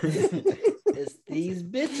there. It's these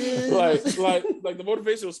bitches. like the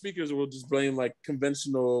motivational speakers will just blame like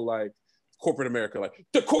conventional like corporate America, like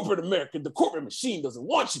the corporate machine doesn't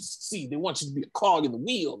want you to succeed. They want you to be a cog in the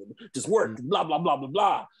wheel and just work and blah blah blah blah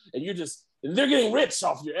blah. And they're getting rich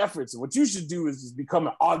off your efforts. And what you should do is just become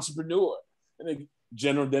an entrepreneur. And then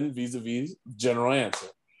vis-a-vis general answer.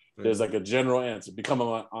 There's like a general answer. Become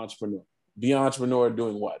an entrepreneur. Be an entrepreneur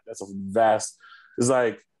doing what? That's a vast. It's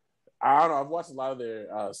like, I don't know. I've watched a lot of their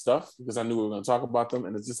stuff because I knew we were going to talk about them,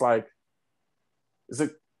 and it's just like, it's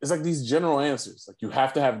like these general answers. Like you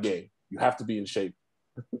have to have game, you have to be in shape,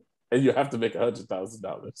 and you have to make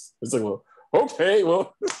 $100,000. It's like, well, okay,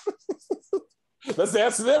 well, that's the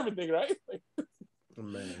answer to everything, right?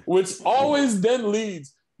 Which always then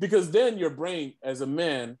leads, because then your brain, as a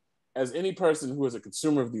man, as any person who is a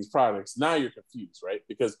consumer of these products, now you're confused, right?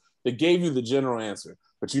 Because they gave you the general answer,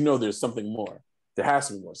 but there's something more. There has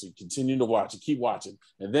to be more. So you continue to watch, you keep watching.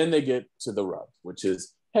 And then they get to the rub, which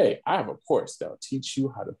is, hey, I have a course that will teach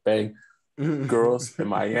you how to bang girls in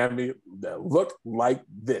Miami that look like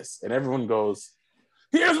this. And everyone goes,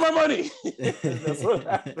 here's my money. That's what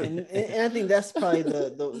happens. And I think that's probably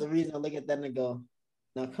the reason I look at that and I go,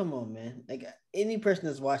 now come on, man. Like any person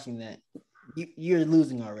that's watching that, you're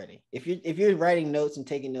losing already. If you're writing notes and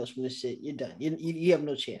taking notes from this shit, you're done. You have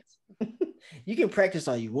no chance. You can practice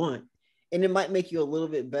all you want, and it might make you a little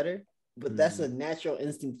bit better, but that's a natural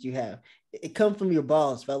instinct you have. It comes from your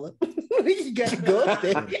balls, fella. You gotta go up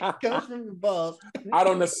there. It comes from your balls. I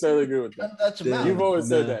don't necessarily agree with that. You've always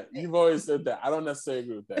said that. You've always said that. I don't necessarily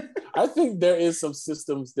agree with that. I think there is some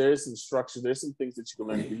systems, there is some structure, there's some things that you can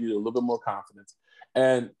learn to give you a little bit more confidence,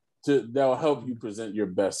 and that will help you present your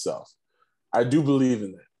best self. I do believe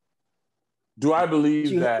in that. Do I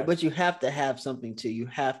believe that? But you have to have something too. You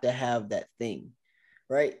have to have that thing,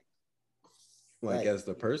 right? Like as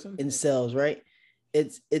the person? In sales, right?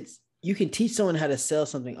 It's you can teach someone how to sell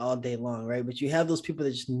something all day long, right? But you have those people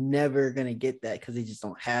that just never gonna get that because they just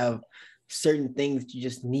don't have certain things that you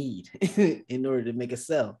just need in order to make a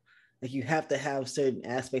sell. Like you have to have certain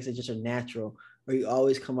aspects that just are natural, or you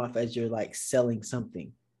always come off as you're like selling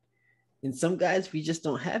something. And some guys, we just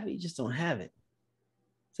don't have it. You just don't have it.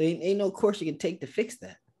 So ain't no course you can take to fix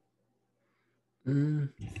that. I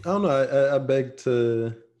don't know. I beg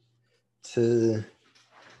to say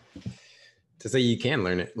you can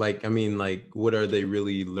learn it. Like, I mean, like, what are they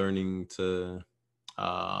really learning to,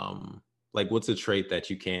 like, what's a trait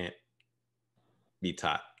that you can't be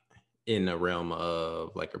taught in a realm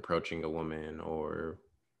of like approaching a woman or,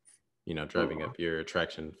 driving up your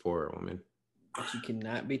attraction for a woman? That you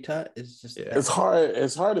cannot be taught. It's just it's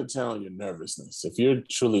hard to tell your nervousness. If you're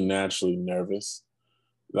truly naturally nervous,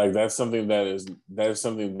 like that's something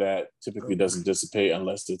that typically doesn't dissipate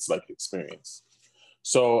unless it's like experience.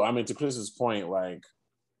 So I mean, to Chris's point, like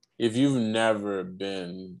if you've never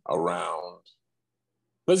been around,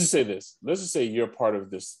 let's just say this. Let's just say you're part of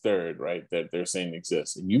this third, right? That they're saying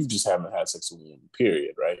exists, and you just haven't had sex with a woman,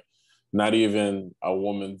 period, right? Not even a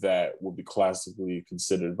woman that would be classically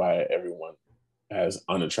considered by everyone as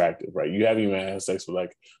unattractive, right? You haven't even had sex with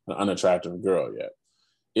like an unattractive girl yet.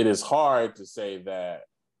 It is hard to say that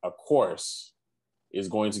a course is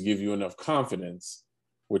going to give you enough confidence,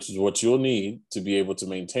 which is what you'll need to be able to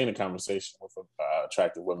maintain a conversation with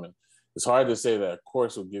attractive women. It's hard to say that a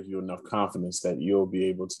course will give you enough confidence that you'll be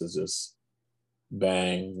able to just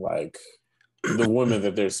bang like the women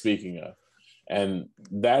that they're speaking of. And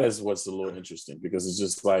that is what's a little interesting, because it's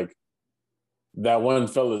just like that one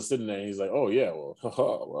fella is sitting there and he's like, oh yeah,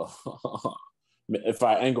 well, if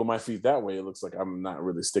I angle my feet that way, it looks like I'm not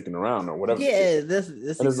really sticking around or whatever. Yeah, that's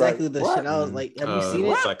exactly like, the what? Shit. I was like, have you seen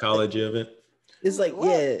it? Psychology of it. It's like,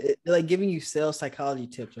 yeah, like giving you sales psychology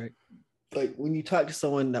tips, right? Like when you talk to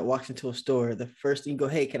someone that walks into a store, the first thing you go,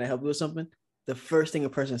 hey, can I help you with something? The first thing a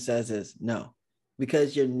person says is no,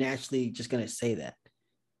 because you're naturally just going to say that.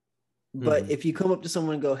 But if you come up to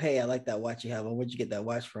someone and go, hey, I like that watch you have. Where'd you get that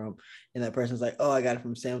watch from? And that person's like, oh, I got it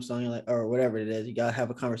from Samsung, like, or whatever it is. You got to have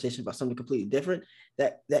a conversation about something completely different.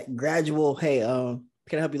 That gradual, hey, can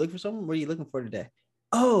I help you look for something? What are you looking for today?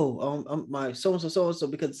 Oh, my so-and-so,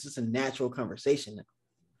 because it's just a natural conversation now.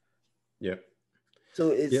 Yeah. So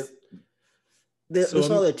it's, that's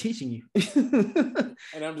all they're teaching you.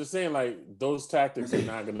 And I'm just saying, like, those tactics are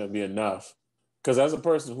not going to be enough. Because as a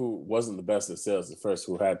person who wasn't the best at sales at first,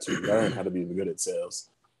 who had to learn how to be good at sales,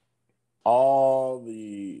 all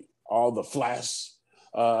the flash,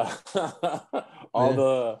 all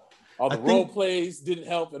the role plays didn't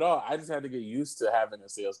help at all. I just had to get used to having a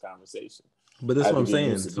sales conversation. But that's what I'm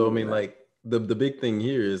saying. So I mean, like the big thing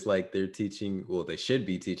here is like they're teaching. Well, they should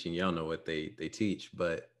be teaching. Y'all know what they teach,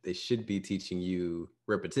 but they should be teaching you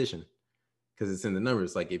repetition. Because it's in the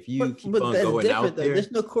numbers. Like if you keep on going out there,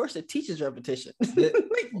 there's no course that teaches repetition.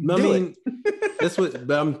 No, I mean, that's what.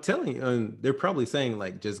 But I'm telling you, they're probably saying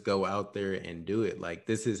like just go out there and do it. Like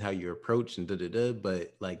this is how you approach and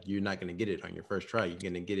But like you're not going to get it on your first try. You're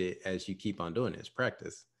going to get it as you keep on doing it. It's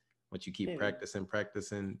practice. Once you keep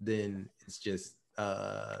practicing, then it's just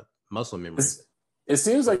muscle memory. It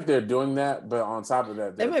seems like they're doing that, but on top of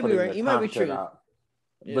that, they might be right. You might be true.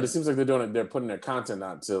 But it seems like they're doing it. They're putting their content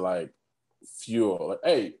out to like fuel, like,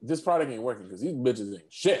 hey, this product ain't working because these bitches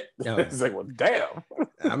ain't shit. It's like, well, damn.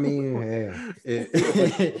 I mean,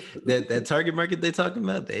 that target market they talking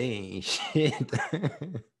about, they ain't shit.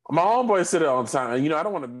 My homeboy said it all the time, and I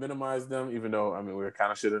don't want to minimize them, even though we were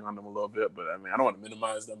kind of shitting on them a little bit, but I don't want to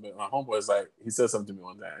minimize them. But my homeboy's like, he said something to me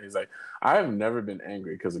one time. He's like, I have never been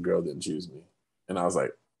angry because a girl didn't choose me, and I was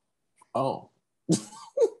like, oh.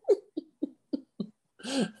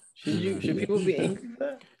 Should people be angry for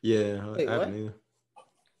that? Yeah, I knew.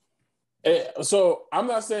 So I'm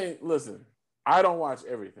not saying, listen, I don't watch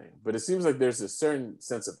everything, but it seems like there's a certain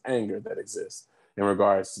sense of anger that exists in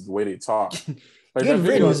regards to the way they talk. Like that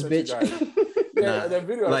video, bitch. That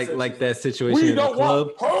video, like that situation in the club.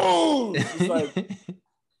 Hoes. It's like,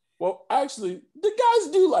 well, actually, the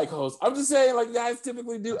guys do like hoes. I'm just saying, like guys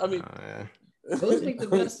typically do. I mean, those make the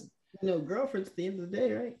best, girlfriends at the end of the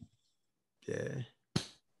day, right? Yeah.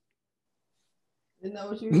 Isn't that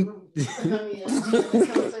what you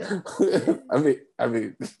I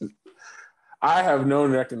mean, I have no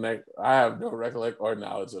recollect or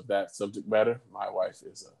knowledge of that subject matter. My wife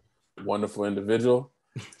is a wonderful individual.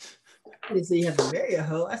 I didn't say you have to marry a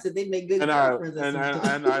hoe. I said they make good girlfriends.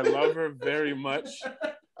 And I love her very much.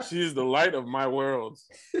 She's the light of my world.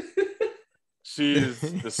 She is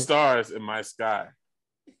the stars in my sky,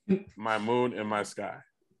 my moon in my sky.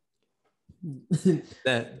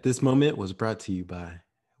 That this moment was brought to you by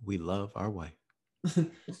We Love Our Wife.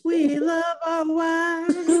 We love our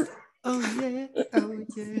wife. Oh yeah,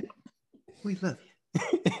 we love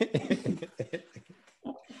you.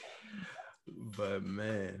 But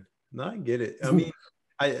man, no, I get it. I mean,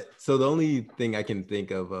 so the only thing I can think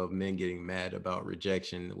of men getting mad about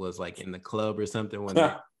rejection was like in the club or something when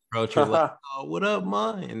they approach her like, "Oh, what up,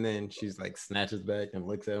 ma?" And then she's like snatches back and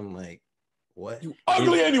looks at him like, what? You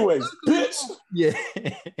ugly anyways, bitch. Yeah.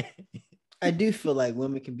 I do feel like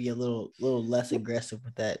women can be a little less aggressive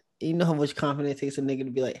with that. You know how much confidence it takes a nigga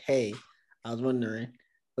to be like, hey, I was wondering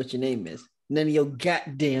what your name is. None of your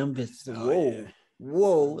goddamn business.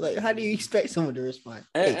 Whoa. Like, how do you expect someone to respond?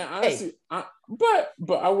 And honestly,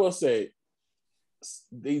 but I will say,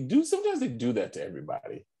 sometimes they do that to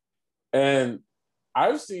everybody. And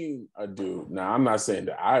I've seen a dude. Now, I'm not saying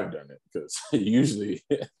that I've done it because usually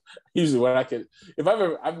what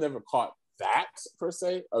I've never caught that per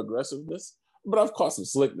se aggressiveness, but I've caught some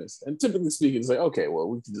slickness. And typically speaking, it's like, okay, well,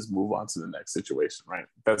 we can just move on to the next situation, right?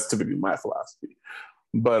 That's typically my philosophy.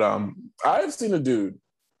 But I've seen a dude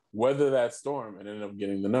weather that storm and end up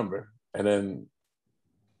getting the number and then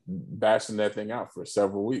bashing that thing out for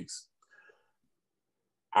several weeks.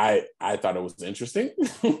 I thought it was interesting.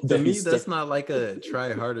 To me, that's not like a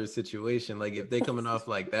try harder situation. Like if they coming off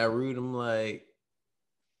like that rude, I'm like,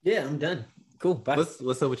 yeah, I'm done. Cool. Bye.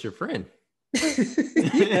 What's up with your friend? She doesn't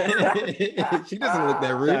look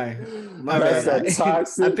that rude. Sorry. My That's bad. that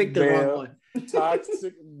toxic. I picked the wrong one.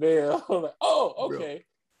 Toxic male. Like, oh, okay.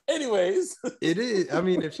 Bro. Anyways, it is. I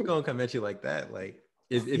mean, if she's gonna come at you like that, like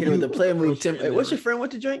if you know the player move, Tim. Hey, what's your friend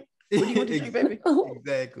want to drink? What do you want to drink, baby?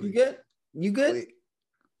 Exactly. You good? You good?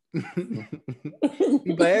 You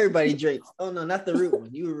buy everybody drinks. Oh no, not the rude one.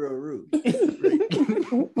 You were real rude.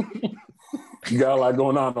 You got a lot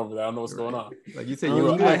going on over there. I don't know what's going on. Like you said, you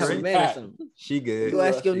were might have a man or something. She good. You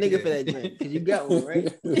ask your nigga for that drink because you got one,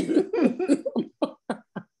 right?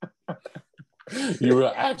 You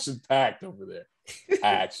were action packed over there.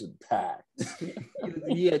 Action packed.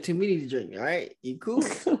 You had too many to drink. All right, you cool?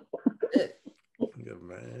 Good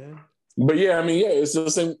man. But yeah, I mean, yeah, it's the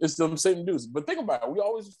same. It's the same dudes. But think about it. We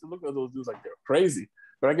always used to look at those dudes like they're crazy.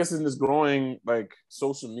 But I guess in this growing like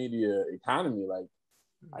social media economy, like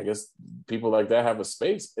I guess people like that have a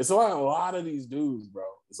space. It's a lot of these dudes, bro.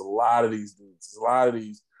 It's a lot of these dudes. It's a lot of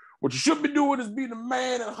these. What you should be doing is being a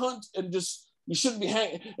man and hunt and just. You shouldn't be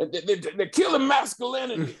hanging. They're killing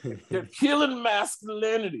masculinity. They're killing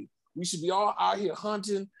masculinity. We should be all out here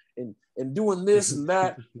hunting and doing this and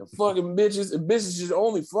that and fucking bitches. And bitches should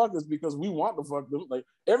only fuck us because we want to fuck them. Like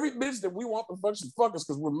every bitch that we want to fuck should fuck us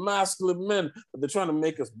because we're masculine men. But they're trying to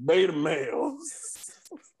make us beta males.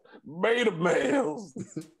 Beta males.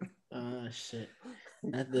 Shit.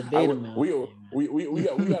 That's the beta male. We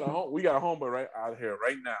got a homeboy right out here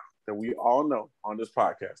right now that we all know on this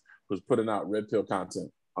podcast who's putting out red pill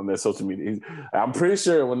content on their social media. I'm pretty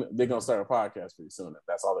sure when they're gonna start a podcast pretty soon,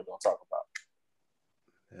 that's all they're gonna talk about.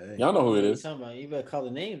 Hey. Y'all know who it is. Talking about? You better call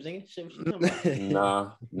the names, nigga. Shit, what you talking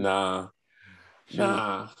about? Nah.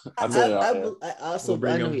 I also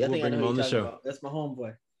bring him. I think I know who you're talking about. That's my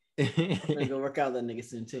homeboy. I'm gonna go work out that nigga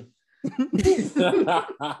soon too.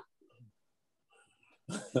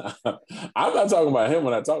 I'm not talking about him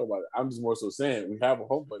when I talk about it. I'm just more so saying we have a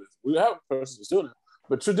homeboy. We have a personal student.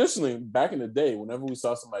 But traditionally, back in the day, whenever we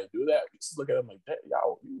saw somebody do that, we just look at them like, that,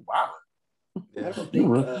 y'all, you wow. I don't think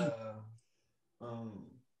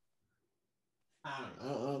I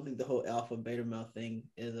don't think the whole alpha beta male thing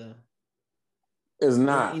is it's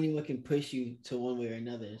not. Anyone can push you to one way or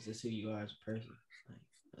another. It's just who you are as a person.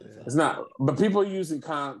 It's not, but people are using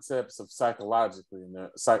concepts of psychologically and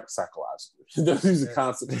psychologically. They're using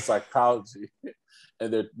concepts of psychology,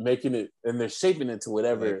 and they're making it and they're shaping it to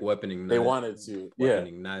whatever like weaponing they wanted to.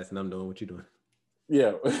 Weaponing nice, and I'm doing what you're doing.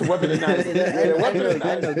 Yeah, weaponing nice.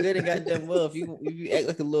 I know good and goddamn well. If you act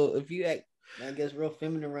like if you act, I guess, real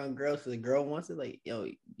feminine around girls, because the girl wants it, like, yo,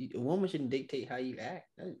 a woman shouldn't dictate how you act.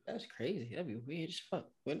 That's crazy. That'd be weird as fuck.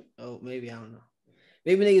 Oh, maybe I don't know.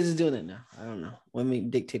 Maybe niggas is doing it now. I don't know. Women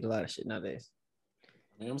dictate a lot of shit nowadays.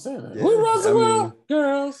 You know what I'm saying? Yeah. Who runs the world?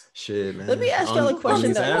 Girls. Shit, man. Let me ask y'all a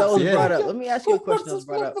question that was brought up. Let me ask you a question that was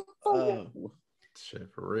brought up.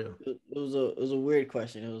 Shit, for real. It was a weird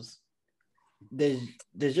question. It was,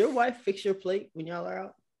 does your wife fix your plate when y'all are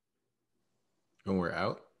out? When we're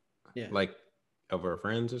out? Yeah. Like over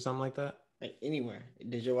friends or something like that? Like anywhere.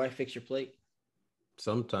 Does your wife fix your plate?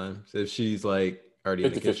 Sometimes. If she's like already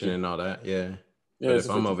in the kitchen and all that, yeah. Yeah,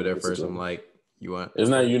 if I'm over there first, I'm like, you want? It's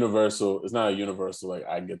not universal. It's not a universal, like,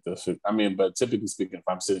 I get this. I mean, but typically speaking, if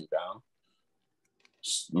I'm sitting down,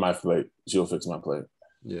 my plate, she'll fix my plate.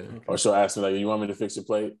 Yeah. Okay. Or she'll ask me, like, you want me to fix your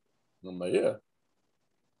plate? And I'm like, yeah.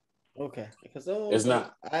 Okay. Because it's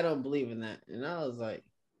not. I don't believe in that. And I was like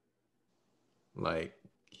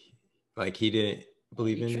he didn't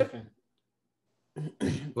believe in tripping.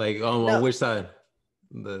 It? Like, on which side?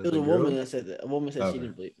 It was a woman that said that. A woman said she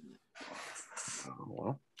didn't believe in it.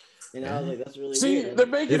 Well, and I was like, that's really weird. See, they're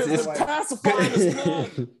making it pacifying as man.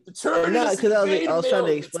 No, because I was trying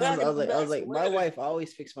to explain. I was like, my wife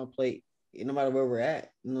always fixes my plate, no matter where we're at.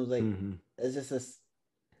 And I was like, it's just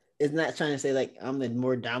it's not trying to say like I'm the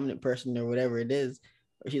more dominant person or whatever it is.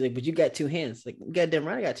 Or she's like, but you got two hands. Like, goddamn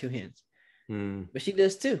right, I got two hands. But she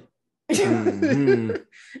does too. I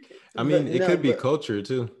mean, it could be culture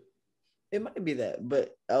too. It might be that,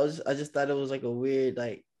 but I just thought it was like a weird,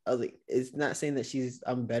 like, I was like, it's not saying that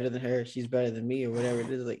I'm better than her, she's better than me, or whatever it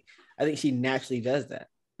is. Like, I think she naturally does that.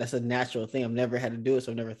 That's a natural thing. I've never had to do it,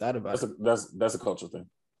 so I've never thought about it. That's a cultural thing.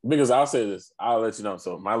 Because I'll say this, I'll let you know.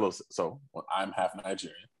 So I'm half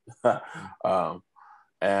Nigerian.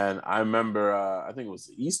 And I remember, I think it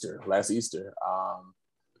was last Easter.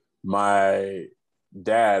 My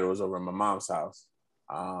dad was over at my mom's house,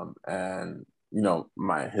 and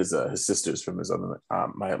his sisters from his other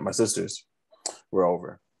my sisters were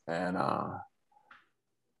over, and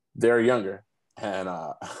they're younger, and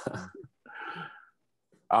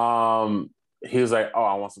he was like, "Oh,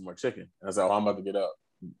 I want some more chicken." And I was like, "Oh, I'm about to get up.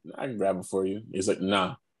 I can grab it for you." He's like,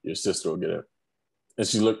 "Nah, your sister will get it." And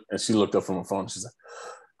she looked up from her phone. She's like,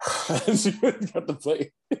 and she got the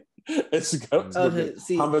plate, and she got how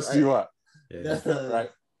much do you want? Yeah. That's right.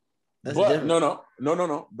 That's but different.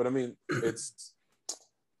 no. But I mean, it's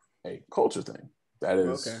a culture thing. That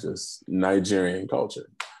is just Nigerian culture.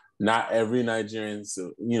 Not every Nigerian,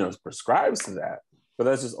 prescribes to that. But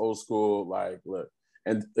that's just old school. Like, look,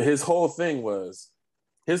 and his whole thing is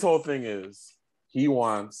he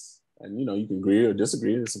wants, and you can agree or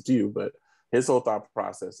disagree. It's up to you. But his whole thought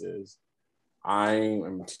process is, I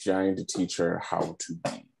am trying to teach her how to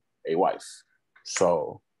be a wife.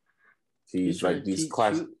 So he's like these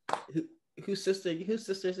classes. Whose sister is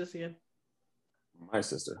this again? My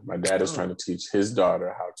sister. My dad is trying to teach his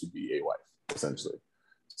daughter how to be a wife, essentially.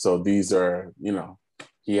 So these are,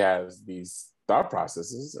 he has these thought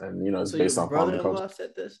processes, and it's based on family culture. Brother-in-law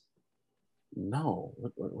said this? No.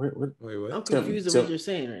 Wait, what? I'm confused with what you're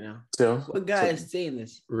saying right now. What guy is saying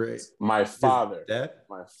this? Right. My father. Dad?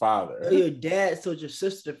 My father. Oh, your dad told your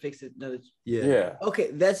sister to fix it. No, yeah.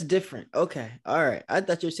 Okay, that's different. Okay, all right. I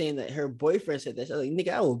thought you were saying that her boyfriend said that. I was like,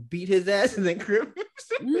 nigga, I will beat his ass in the crib.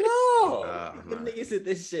 No. The nigga said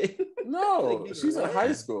this shit. No, like, she's in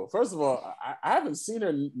high school. First of all, I haven't seen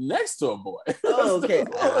her next to a boy. Oh, okay.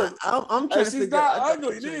 I'm trying to figure out. She's not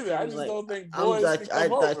ugly neither. I just don't think boys. I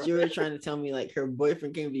thought you were trying to tell me like her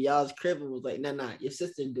boyfriend came to y'all's crib and was like, nah, your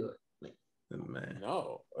sister do it. Like, man,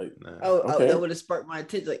 no. Like, nah. Okay. That would have sparked my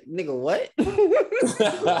attention. Like, nigga, what?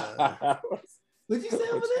 What'd you say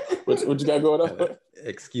over there? What you got going on?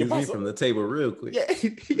 Excuse me from the table real quick. Yeah.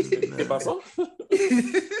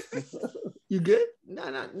 You good?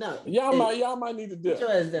 No. Y'all might need to dip. No,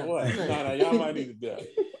 y'all might need to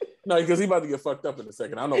dip. No, because he's about to get fucked up in a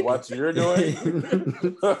second. I don't know what you're doing.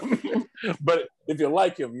 But if you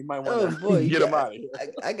like him, you might want to get him out of here.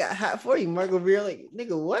 I got hot for you, Marco Beer. Like,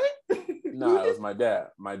 nigga, what? Nah, it was my dad.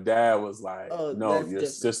 My dad was like, no, your different.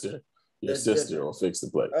 sister. Your That's sister different. will fix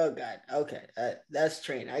the plate. Oh, God. Okay. That's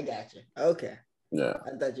trained. I got you. Okay. Yeah.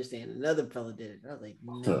 I thought you were saying another fella did it. I was like,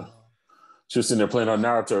 no. Yeah. She was sitting there playing her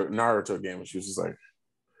Naruto game, and she was just like,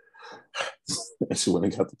 and she went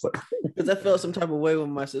and got the plate. Because I felt some type of way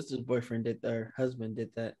when my sister's boyfriend her husband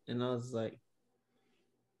did that. And I was like,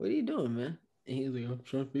 what are you doing, man? And he was like, I'm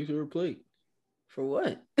trying to fix her plate. For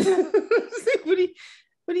what?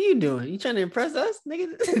 What are you doing? You trying to impress us?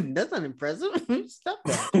 Nigga, that's not impressive. Stop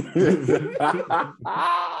that.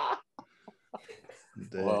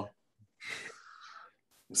 Well,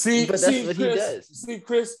 but that's what he does. See,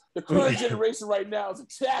 Chris, the current generation right now is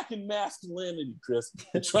attacking masculinity, Chris.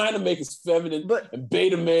 They're trying to make us feminine and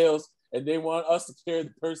beta males, and they want us to carry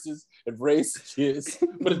the purses and raise kids.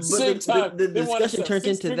 But at the same time, the discussion turns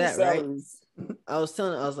into that, salaries. Right? I was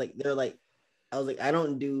I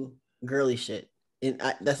don't do girly shit. And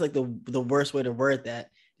that's like the worst way to word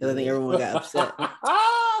that, because I think everyone got upset.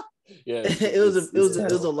 Yeah, it was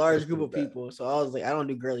a large group of people, so I was like, I don't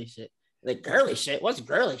do girly shit. Like, girly shit? What's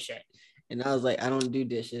girly shit? And I was like, I don't do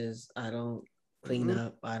dishes. I don't clean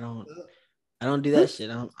up. I don't do that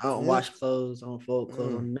shit. I don't wash clothes. I don't fold clothes.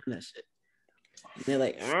 I don't do none of that shit. And they're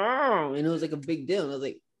like, oh, and it was like a big deal. And I was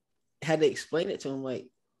like, had to explain it to him. Like,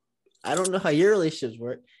 I don't know how your relationships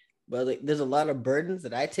work, but like, there's a lot of burdens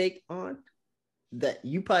that I take on that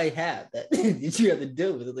you probably have that you have to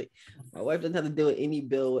deal with. Like, my wife doesn't have to deal with any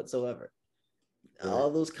bill whatsoever. Right.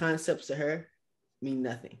 All those concepts to her mean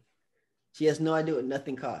nothing. She has no idea what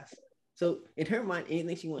nothing costs. So in her mind,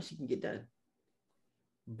 anything she wants, she can get done.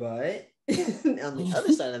 But on the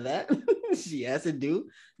other side of that, she has to do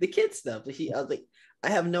the kids stuff. I was like, I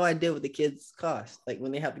have no idea what the kids cost. Like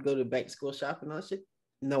when they have to go to back to school shop and all that shit,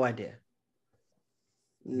 no idea.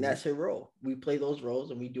 And that's her role. We play those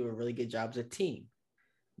roles and we do a really good job as a team.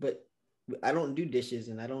 But I don't do dishes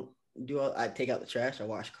and I take out the trash. I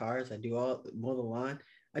wash cars. I mow the lawn.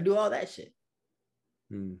 I do all that shit.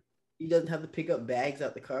 He doesn't have to pick up bags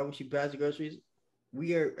out the car when she buys the groceries.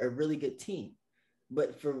 We are a really good team.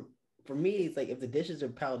 But for me, it's like if the dishes are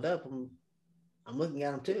piled up, I'm looking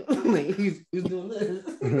at them too. Like, who's doing this?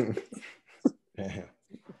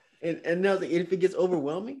 And now, if it gets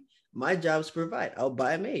overwhelming, my job is to provide. I'll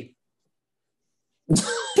buy a maid.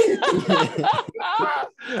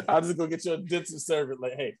 I'll just go get you a dental servant.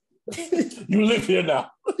 Like, hey, you live here now.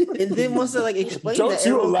 And then once I like explained Don't that,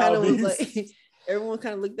 you everyone kind allow of was these? like, everyone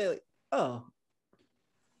kind of looked at it like, oh,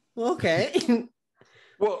 well, okay.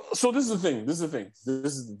 Well, so this is the thing. This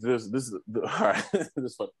is all right. This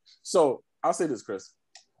is funny. So I'll say this, Chris,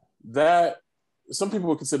 that some people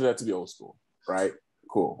would consider that to be old school, right?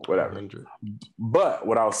 Cool, whatever. 100. But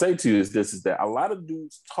what I'll say to you is this: is that a lot of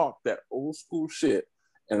dudes talk that old school shit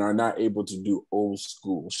and are not able to do old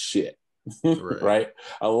school shit, right?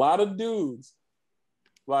 A lot of dudes,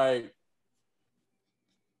 like,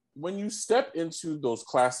 when you step into those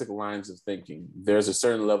classic lines of thinking, there's a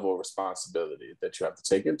certain level of responsibility that you have to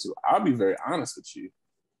take into. I'll be very honest with you.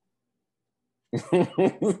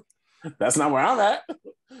 That's not where I'm at,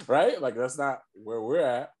 right? Like, that's not where we're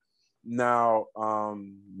at. Now,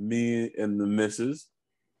 me and the missus,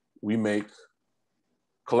 we make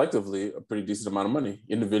collectively a pretty decent amount of money.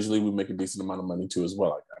 Individually, we make a decent amount of money too as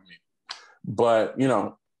well. I mean, but, you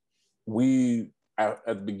know, we, at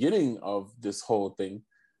the beginning of this whole thing,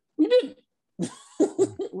 we didn't.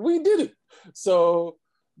 We didn't. So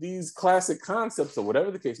these classic concepts or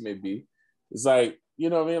whatever the case may be, it's like, you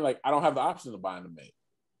know what I mean? Like, I don't have the option of buying a maid.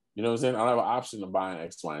 You know what I'm saying? I don't have an option of buying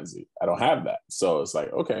X, Y, and Z. I don't have that. So it's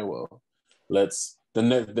like, okay, well,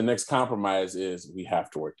 the next compromise is we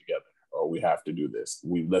have to work together, or we have to do this.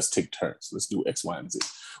 Let's take turns. Let's do X, Y, and Z.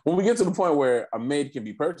 When we get to the point where a maid can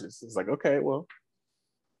be purchased, it's like, okay, well,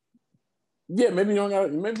 yeah, maybe you don't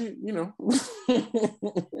got, maybe, you know,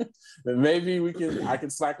 maybe I can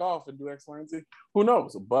slack off and do X, Y, and Z. Who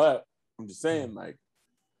knows? But I'm just saying, like,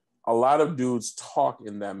 a lot of dudes talk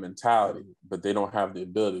in that mentality, but they don't have the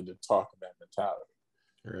ability to talk in that mentality.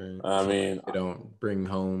 Right. I mean, they don't bring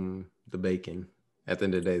home the bacon. At the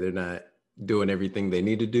end of the day, they're not doing everything they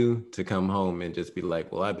need to do to come home and just be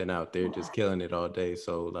like, well, I've been out there just killing it all day.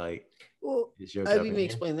 So, like, Well, it's your I've job even in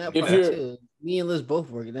explained that If part you're- too. Me and Liz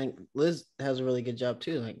both work. I think Liz has a really good job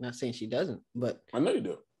too. Like, not saying she doesn't, but I know you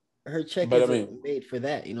do. her check But I isn't mean- made for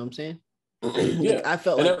that. You know what I'm saying? Yeah. Like, I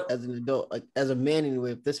felt And like as an adult, like as a man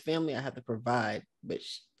anyway, with this family, I have to provide. But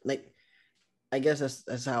like, I guess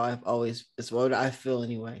that's how I've always. It's what I feel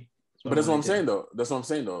anyway. But that's what I'm saying, though. That's what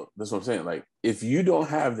I'm saying. Like, if you don't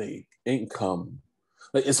have the income,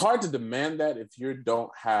 like, it's hard to demand that if you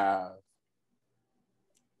don't have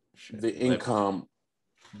the income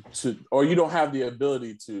to, or you don't have the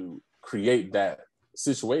ability to create that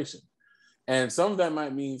situation. And some of that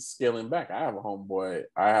might mean scaling back. I have a homeboy.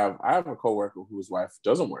 I have a coworker whose wife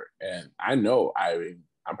doesn't work, and I know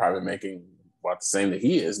I'm probably making about the same that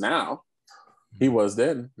he is now. He was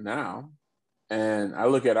then, now. And I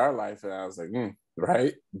look at our life and I was like,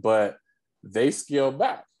 right? But they scaled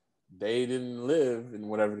back. They didn't live in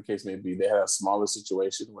whatever the case may be. They had a smaller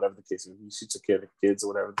situation, whatever the case may be. She took care of the kids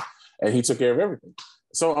or whatever, and he took care of everything.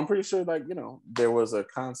 So I'm pretty sure, like, you know, there was a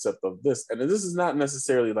concept of this. And this is not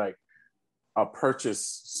necessarily like a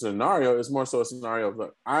purchase scenario. It's more so a scenario of,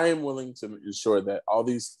 look, I am willing to ensure that all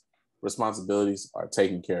these responsibilities are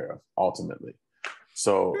taken care of ultimately.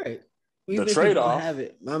 So Right. the trade-off, have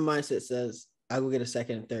it. My mindset says I will get a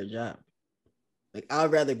second and third job. Like,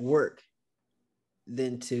 I'd rather work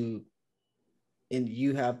than to, and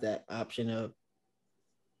you have that option of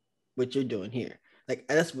what you're doing here. Like,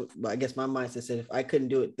 that's what I guess my mindset said. If I couldn't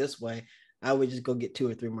do it this way, I would just go get 2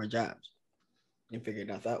 or 3 more jobs and figure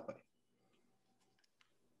it out that way.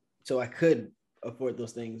 So I could afford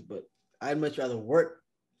those things, but I'd much rather work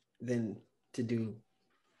than to do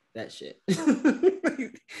that shit.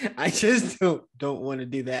 I just don't want to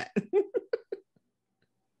do that.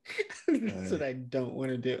 That's what I don't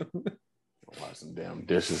want to do. wash some damn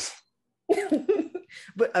dishes.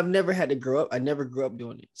 But I've never had to grow up. I never grew up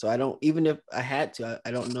doing it. So I don't, even if I had to,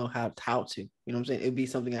 I don't know how to. You know what I'm saying? It'd be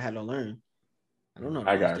something I had to learn. I don't know.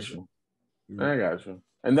 I got you.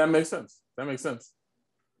 And that makes sense. But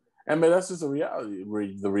that's just a reality.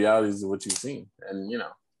 The realities of what you've seen. And, you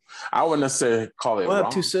know, I wouldn't necessarily call it I wrong.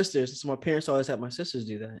 have 2 sisters. So my parents always had my sisters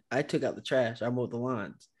do that. I took out the trash. I mowed the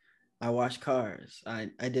lawns. I washed cars. I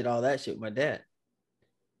did all that shit with my dad.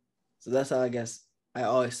 So that's how I guess I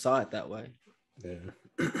always saw it that way. Yeah.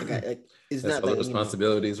 It's That's not how the like,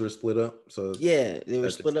 responsibilities were split up. So yeah, they were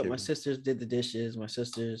that's split up. given. My sisters did the dishes. My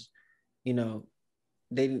sisters, you know,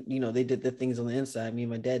 they did the things on the inside. Me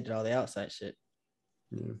and my dad did all the outside shit.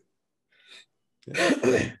 Yeah.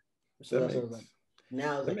 So that's what I was like.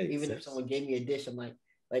 Now, like, even sense. if someone gave me a dish, I'm like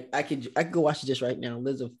I could go wash the dish right now.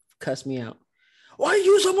 Liz will cuss me out. Why you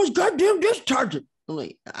use so much goddamn dish detergent? I'm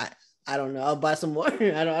like, I don't know. I'll buy some more. I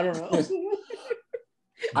don't know.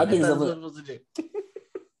 I think that's what I'm supposed to do.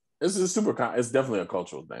 This is it's definitely a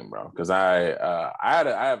cultural thing, bro. Because I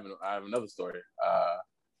have another story.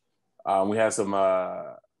 We had some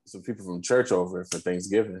some people from church over for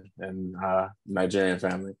Thanksgiving and Nigerian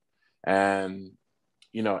family. And,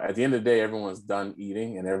 you know, at the end of the day, everyone's done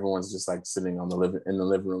eating and everyone's just like sitting in the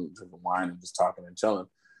living room, drinking wine and just talking and chilling.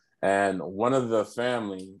 And one of the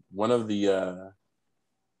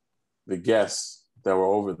guests that were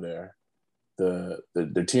over there,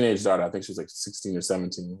 their teenage daughter, I think she was like 16 or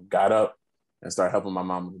 17, got up and started helping my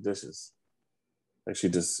mom with the dishes. Like she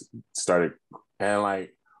just started, and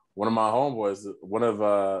like one of the homeboys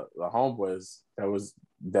that was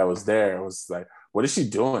there was like, "What is she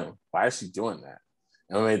doing? Why is she doing that?"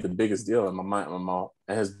 And I made the biggest deal in my mom,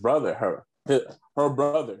 and his brother, her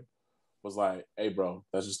brother, was like, "Hey, bro,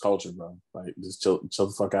 that's just culture, bro. Like, just chill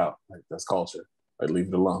the fuck out. Like, that's culture. Like, leave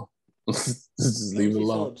it alone. Just leave it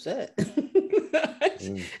alone." So upset.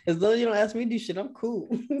 As long as you don't ask me to do shit, I'm cool.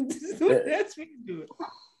 Don't ask me to do it.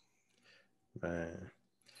 Man.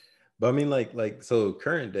 But I mean, like, so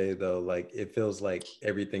current day though, like it feels like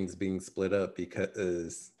everything's being split up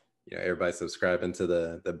because, you know, everybody's subscribing to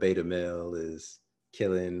the beta male is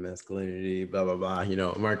killing masculinity, blah, blah, blah, you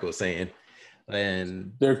know, Mark was saying.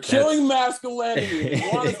 And they're killing masculinity. They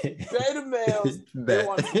want beta males. They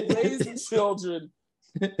want to raise children.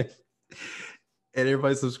 And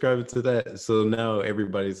everybody's subscribing to that. So now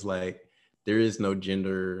everybody's like, there is no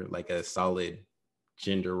gender, like a solid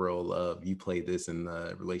gender role of you play this in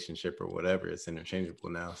the relationship or whatever. It's interchangeable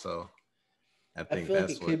now. So I think feel like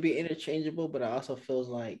it could be interchangeable, but I also feels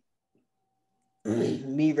like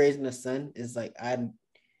me raising a son is like I'd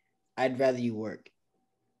rather you work.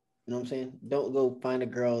 You know what I'm saying? Don't go find a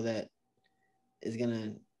girl that is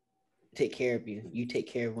gonna take care of you. You take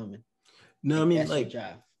care of women. No, like, I mean, that's like your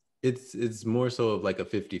job. It's more so of like a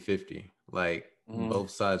 50-50. Like both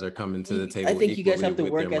sides are coming to the table. I think you guys have to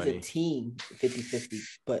work as a team 50-50.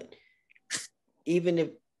 But even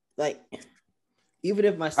if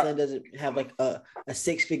my son doesn't have like a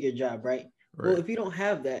 6-figure job, right? Well, if you don't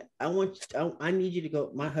have that, I need you to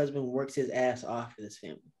go. My husband works his ass off for this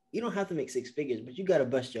family. You don't have to make 6 figures, but you got to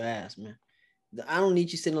bust your ass, man. I don't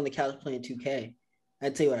need you sitting on the couch playing 2K. I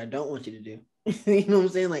tell you what, I don't want you to do. You know what I'm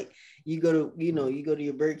saying? Like you go to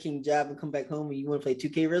your Burger King job and come back home and you want to play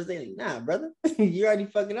 2K Resident. Like, nah, brother, you're already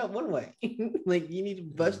fucking up one way. Like you need to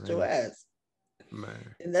bust your ass.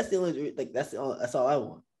 Man. And that's the only that's all I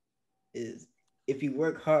want is if you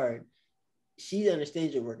work hard, she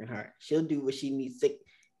understands you're working hard. She'll do what she needs. Like,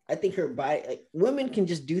 I think her body, like women can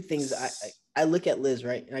just do things. I look at Liz,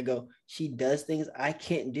 right, and I go, she does things I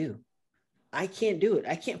can't do. I can't do it.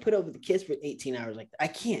 I can't put up with the kids for 18 hours like that. I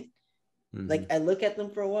can't. Mm-hmm. Like I look at them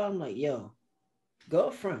for a while, I'm like, yo, go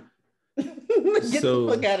up front. Get the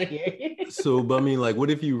fuck out of here. But I mean, like, what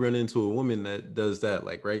if you run into a woman that does that?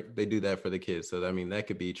 Like, right? They do that for the kids. So I mean, that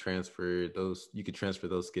could be transferred. You could transfer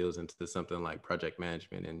those skills into something like project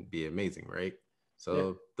management and be amazing, right?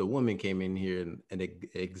 So the woman came in here and an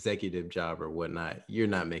executive job or whatnot. You're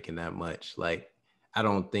not making that much. Like, I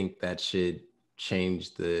don't think that should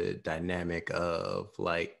change the dynamic of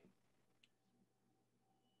like.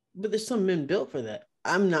 But there's some men built for that.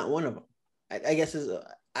 I'm not one of them. I guess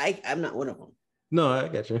I'm not one of them. No, I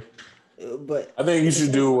got you. But I think you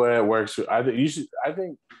should do what works. I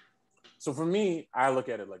think. So for me, I look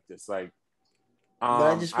at it like this. Like,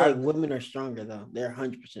 but I just feel like women are stronger though. They're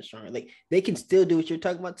 100% stronger. Like they can still do what you're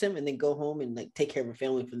talking about, Tim, and then go home and like take care of a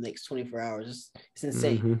family for the next 24 hours. It's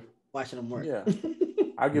insane watching them work. Yeah,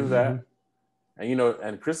 I give that. And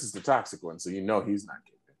and Chris is the toxic one, so he's not giving.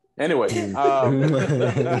 Anyway,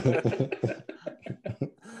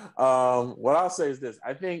 what I'll say is this.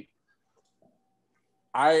 I think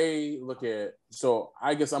I look at, so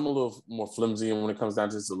I guess I'm a little more flimsy, and when it comes down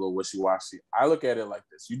to just a little wishy-washy, I look at it like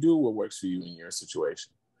this. You do what works for you in your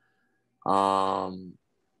situation. You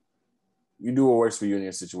do what works for you in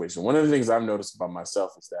your situation. One of the things I've noticed about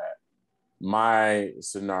myself is that my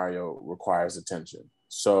scenario requires attention.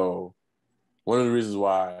 So one of the reasons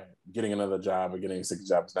why getting another job or getting a second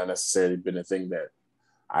job has not necessarily been a thing that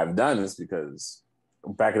I've done is because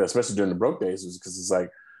especially during the broke days, was because it's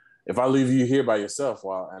like, if I leave you here by yourself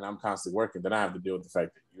and I'm constantly working, then I have to deal with the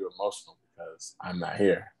fact that you're emotional because I'm not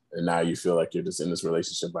here. And now you feel like you're just in this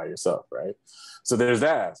relationship by yourself, right? So there's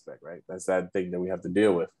that aspect, right? That's that thing that we have to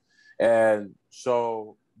deal with. And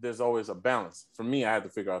so there's always a balance. For me, I had to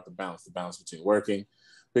figure out the balance between working,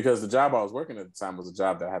 because the job I was working at the time was a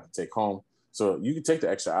job that I had to take home. So you could take the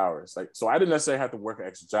extra hours. So I didn't necessarily have to work an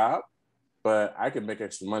extra job, but I could make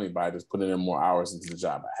extra money by just putting in more hours into the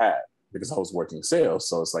job I had because I was working sales.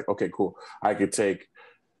 So it's like, okay, cool. I could take,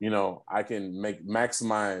 I can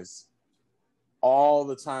maximize all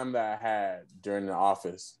the time that I had during the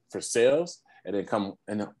office for sales and then come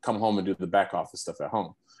home and do the back office stuff at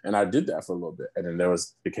home. And I did that for a little bit. And then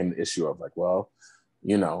became the issue of like, well,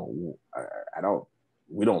 you know,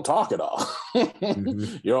 we don't talk at all.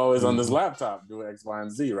 Mm-hmm. You're always on this laptop doing X, Y,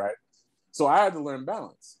 and Z, right? So I had to learn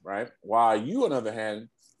balance, right? While you, on the other hand,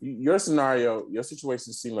 your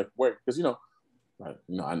situation seemed like work because,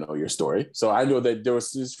 I know your story. So I know that there were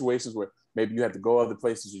situations where maybe you had to go other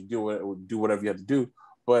places, you do whatever you had to do,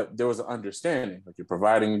 but there was an understanding, like you're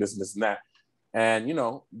providing this and this and that. And,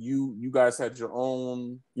 you guys had your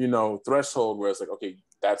own, threshold where it's like, okay,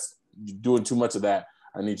 you're doing too much of that.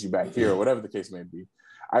 I need you back here, or whatever the case may be.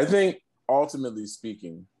 I think ultimately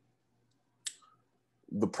speaking,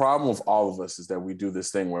 the problem with all of us is that we do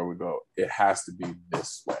this thing where we go, it has to be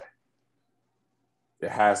this way. It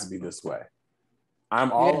has to be this way.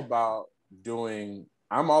 I'm all about doing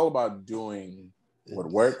what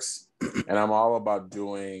works, and I'm all about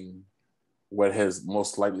doing what has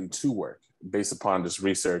most likely to work based upon just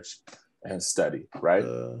research and study, right?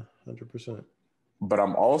 100%. But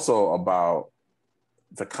I'm also about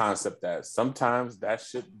the concept that sometimes that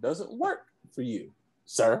shit doesn't work for you,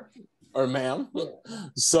 sir or ma'am.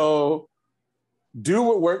 So do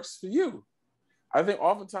what works for you. I think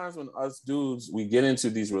oftentimes when us dudes, we get into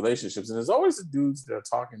these relationships, and there's always the dudes that are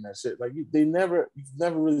talking that shit. Like you've never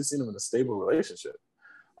really seen them in a stable relationship.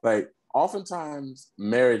 Like oftentimes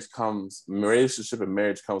relationship and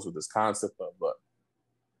marriage comes with this concept of, look,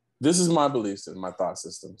 this is my beliefs and my thought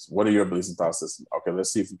systems. What are your beliefs and thought systems? Okay,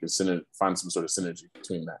 let's see if we can find some sort of synergy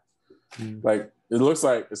between that. Like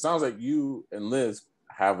it sounds like you and Liz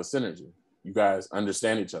have a synergy. You guys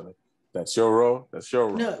understand each other. That's your role. That's your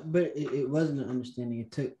role. No, but it wasn't an understanding.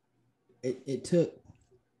 It took,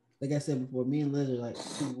 like I said before, me and Liz are like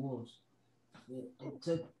two wolves. It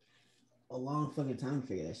took a long fucking time to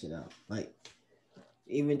figure that shit out. Like,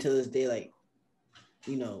 even to this day, like,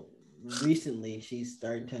 recently she's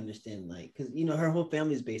starting to understand, like, because, her whole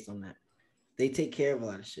family is based on that. They take care of a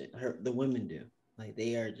lot of shit. The women do. Like,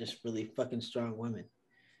 they are just really fucking strong women.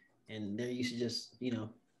 And they're used to just,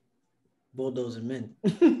 bulldozing men.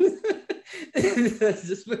 That's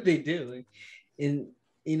just what they do. Like, and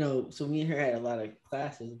so me and her had a lot of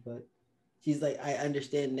classes, but she's like, I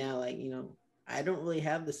understand now, like, I don't really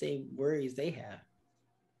have the same worries they have.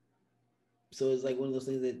 So it's like one of those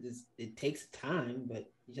things that it takes time, but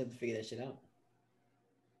you just have to figure that shit out.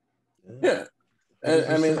 Yeah.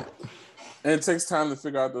 And it takes time to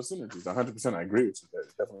figure out those synergies. 100%, I agree with you. That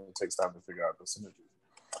it definitely takes time to figure out those synergies.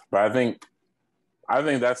 But I think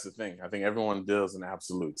that's the thing. I think everyone deals in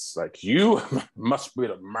absolutes. Like, you must be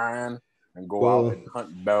the man and go out and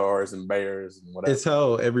hunt bears and whatever. It's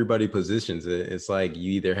how everybody positions it. It's like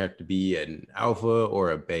you either have to be an alpha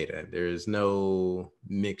or a beta. There's no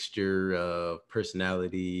mixture of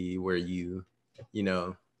personality where you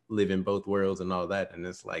live in both worlds and all that. And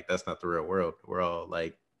it's like, that's not the real world. We're all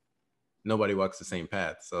like, nobody walks the same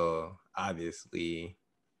path. So obviously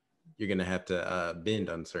you're going to have to bend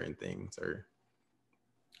on certain things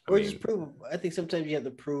just prove. I think sometimes you have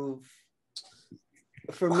to prove.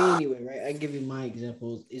 For me, anyway, right? I give you my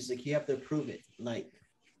examples. Is like you have to prove it. Like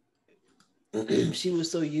she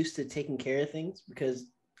was so used to taking care of things because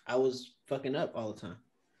I was fucking up all the time,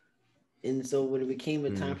 and so when it became a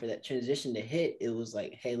time for that transition to hit, it was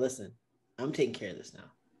like, hey, listen, I'm taking care of this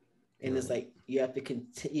now, and it's like you have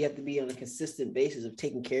to be on a consistent basis of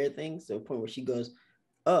taking care of things to a point where she goes,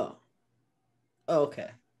 oh, okay.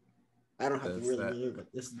 I don't have to really worry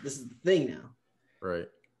about this. This is the thing now. Right.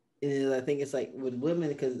 And I think it's like with women,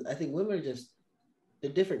 because I think women are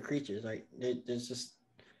they're different creatures. Like there's just,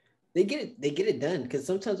 they get it done. Because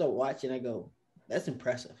sometimes I watch and I go, that's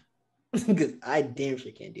impressive. Because I damn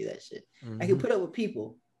sure can't do that shit. I can put up with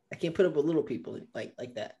people. I can't put up with little people like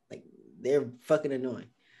that. Like, they're fucking annoying.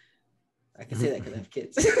 I can say that because I have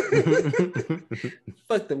kids.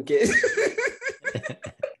 Fuck them kids.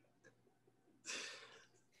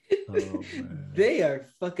 Oh, they are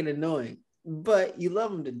fucking annoying, but you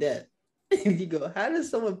love them to death. And you go, how does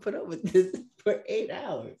someone put up with this for 8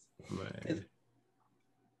 hours?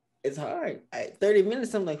 It's hard. 30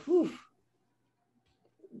 minutes, I'm like, whew.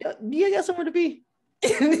 Do you got somewhere to be?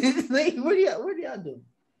 Like, what do y'all do?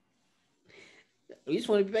 We just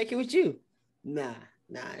want to be back here with you. Nah,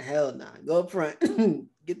 hell nah. Go up front.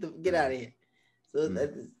 Get out of here. So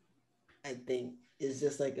that's, I think it's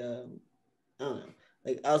just like I don't know.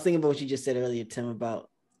 Like, I was thinking about what you just said earlier, Tim, about,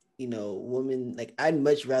 women. Like, I'd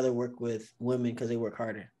much rather work with women because they work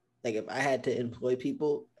harder. Like, if I had to employ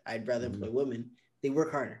people, I'd rather employ women. They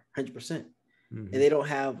work harder, 100%. And they don't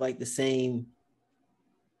have, like, the same...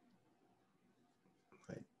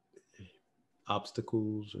 like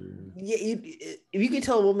obstacles or... Yeah, if you can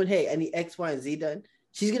tell a woman, hey, I need X, Y, and Z done,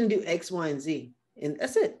 she's going to do X, Y, and Z. and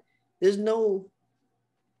that's it. There's no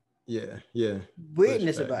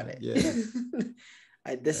weirdness about it.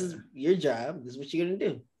 Yeah. This is your job. This is what you're gonna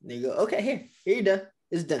do. And they go, okay, here you're done.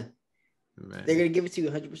 It's done. Man. They're gonna give it to you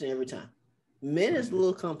 100% every time. Men is a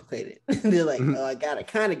little complicated. They're like, oh, I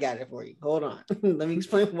kind of got it for you. Hold on, let me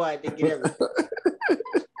explain why I didn't get everything.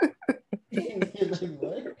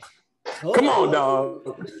 Like, what? Come on,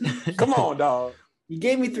 dog. Come on, dog. You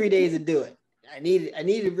gave me 3 days to do it. I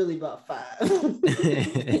needed really about 5.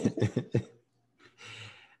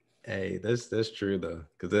 Hey, that's true though,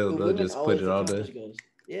 because they'll just put it all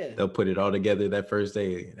they'll put it all together that first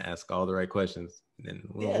day and ask all the right questions. And then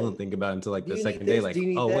we'll think about it until like the second day, like,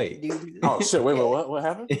 oh wait. Oh shit, wait, what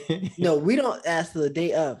happened? No, we don't ask till the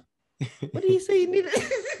day of. What did you say you needed?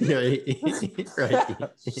 Right.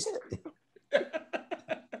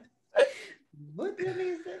 What did I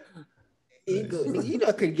say? You go, you know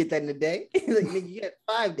I couldn't get that in a day. Like, nigga, you had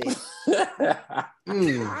 5 days.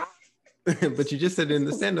 But you just said it in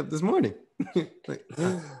the stand-up this morning. Like,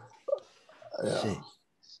 shit.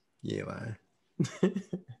 Yeah, lying.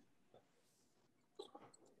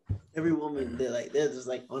 Every woman, they're just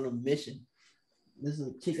like on a mission. This is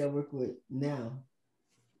a chick I work with now,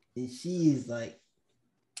 and she's like,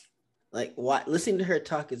 what? Listening to her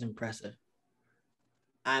talk is impressive.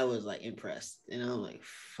 I was like impressed, and I'm like,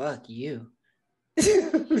 fuck you.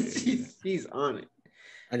 she's on it.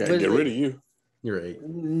 I gotta get rid of you. You're right.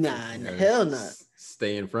 Nah, hell no.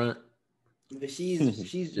 Stay in front. But she's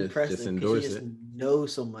impressive. Just endorse she just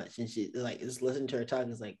knows so much, and she like just listening to her talk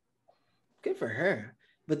is like, good for her.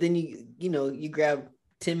 But then you grab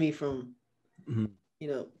Timmy from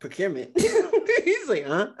procurement. He's like,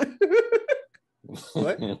 huh?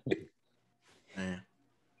 What? Man.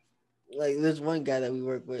 Like, there's one guy that we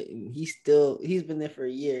work with, and he's been there for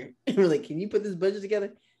a year. And we're like, can you put this budget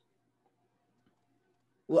together?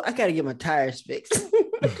 Well, I gotta get my tires fixed.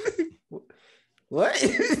 What? What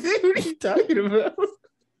are you talking about?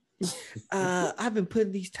 I've been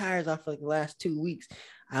putting these tires off for like the last 2 weeks.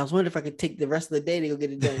 I was wondering if I could take the rest of the day to go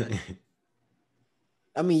get it done.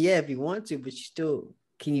 I mean, yeah, if you want to, but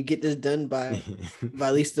can you get this done by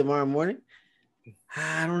at least tomorrow morning?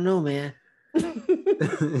 I don't know, man.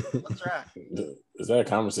 Let's try. Is that a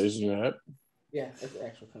conversation you had? Yeah, that's an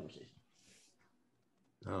actual conversation.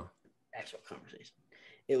 Oh. Actual conversation.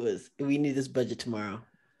 It was, we need this budget tomorrow.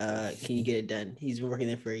 Can you get it done? He's been working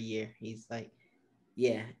there for a year. He's like,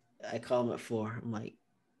 yeah. I call him at 4. I'm like,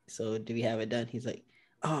 so do we have it done? He's like,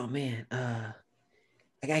 oh man, I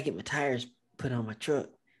gotta get my tires put on my truck.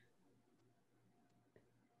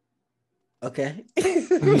 Okay.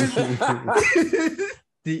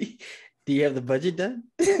 Do you have the budget done?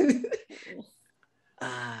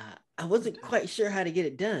 I wasn't quite sure how to get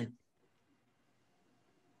it done.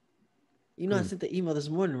 I sent the email this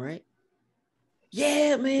morning, right?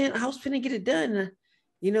 Yeah, man, I was finna get it done.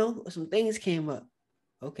 Some things came up.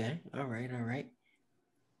 Okay, all right.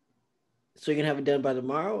 So you're gonna have it done by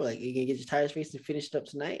tomorrow? Like, you're gonna get your tires fixed and finished up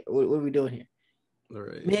tonight? What are we doing here? All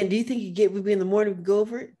right. Man, do you think we'd be in the morning, we can go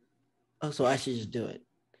over it? Oh, so I should just do it.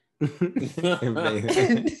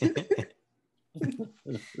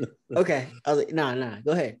 Okay. I was like, nah,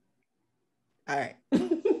 go ahead. All right.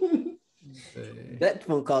 That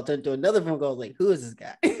phone call turned to another phone call. I was like, who is this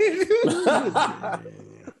guy?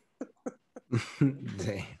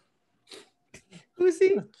 Damn. Who's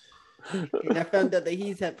he? And I found out that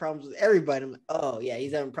he's had problems with everybody. I'm like, oh yeah,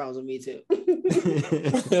 he's having problems with me too.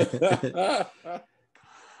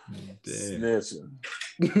 Snitching.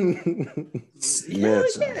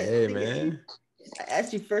 Yeah. Hey, man. I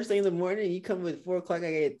asked you first thing in the morning. You come with 4 o'clock.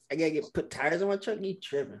 I gotta get put tires on my truck. You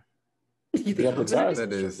tripping? You think put tires?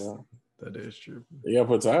 That is true. You gotta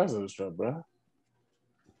put tires on the truck, bro.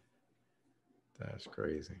 That's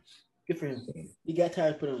crazy. Good for him. He got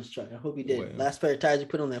tires put on his truck. I hope he did. Well. Last pair of tires you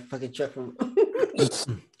put on that fucking truck from.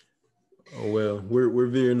 Oh well, we're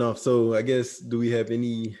veering off. So I guess, do we have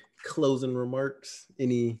any closing remarks?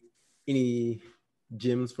 Any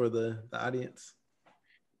gems for the audience?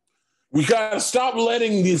 We gotta stop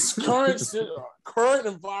letting this current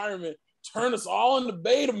environment turn us all into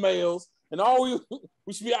beta males, and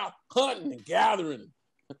we should be out hunting and gathering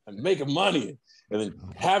and making money and then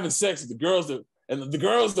having sex with the girls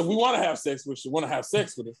that we want to have sex with should want to have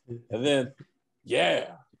sex with us. And then,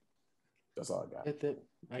 yeah, that's all I got.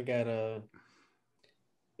 I got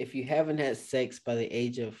if you haven't had sex by the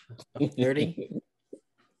age of 30,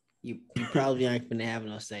 you probably aren't gonna have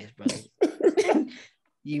no sex, brother.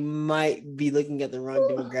 You might be looking at the wrong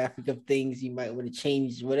demographic of things. You might want to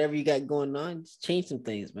change whatever you got going on. Just change some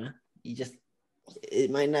things, man.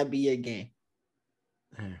 It might not be your game.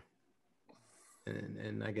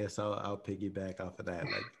 And I guess I'll piggyback off of that.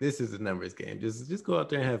 Like, this is a numbers game. Just go out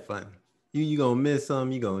there and have fun. You gonna miss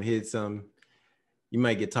some, you gonna hit some, you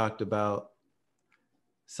might get talked about.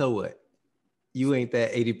 So what? You ain't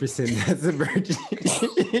that 80% that's a virgin.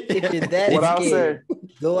 If you're that scared,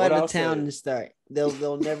 go out of town and start.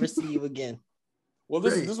 They'll never see you again. Well,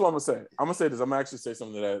 this is what I'm gonna say. I'm gonna say this. I'm gonna actually say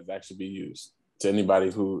something that actually be used to anybody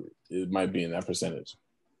who might be in that percentage.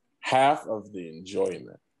 Half of the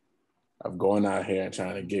enjoyment of going out here and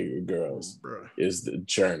trying to get with girls is the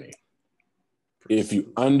journey. If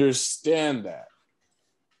you understand that,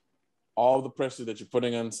 all the pressure that you're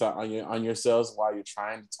putting on yourselves while you're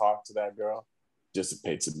trying to talk to that girl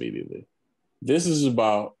dissipates immediately. This is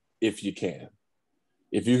about if you can.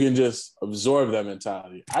 If you can just absorb that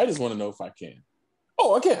mentality. I just want to know if I can.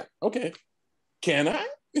 Oh, I can. Okay. Can I?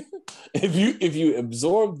 If you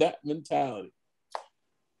absorb that mentality,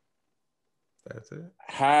 that's it.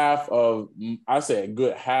 I say a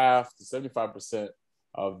good half to 75%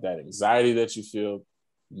 of that anxiety that you feel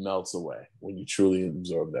melts away when you truly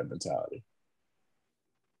absorb that mentality.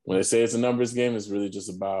 When they say it's a numbers game, it's really just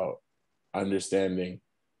about understanding.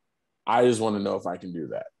 I just want to know if I can do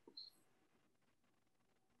that.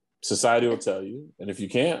 Society will tell you, and if you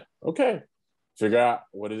can't, okay, figure out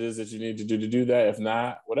what it is that you need to do that. If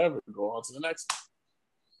not, whatever, go on to the next one.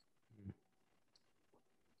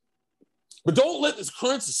 But don't let this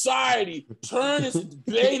current society turn us into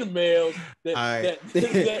beta males that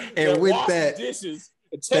wash the dishes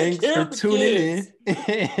and take care of the kids.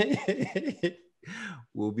 In.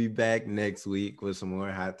 We'll be back next week with some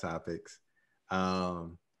more hot topics.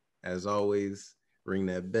 As always, ring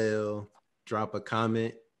that bell, drop a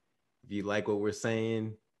comment. If you like what we're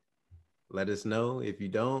saying, let us know. If you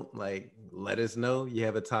don't, let us know. You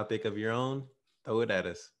have a topic of your own, throw it at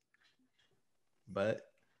us. But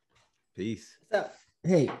peace.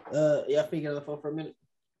 Hey, y'all speaking on the phone for a minute?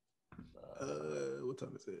 What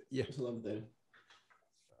time is it? Yeah. It's 11:30.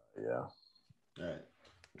 Yeah. All right.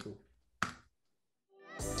 Cool.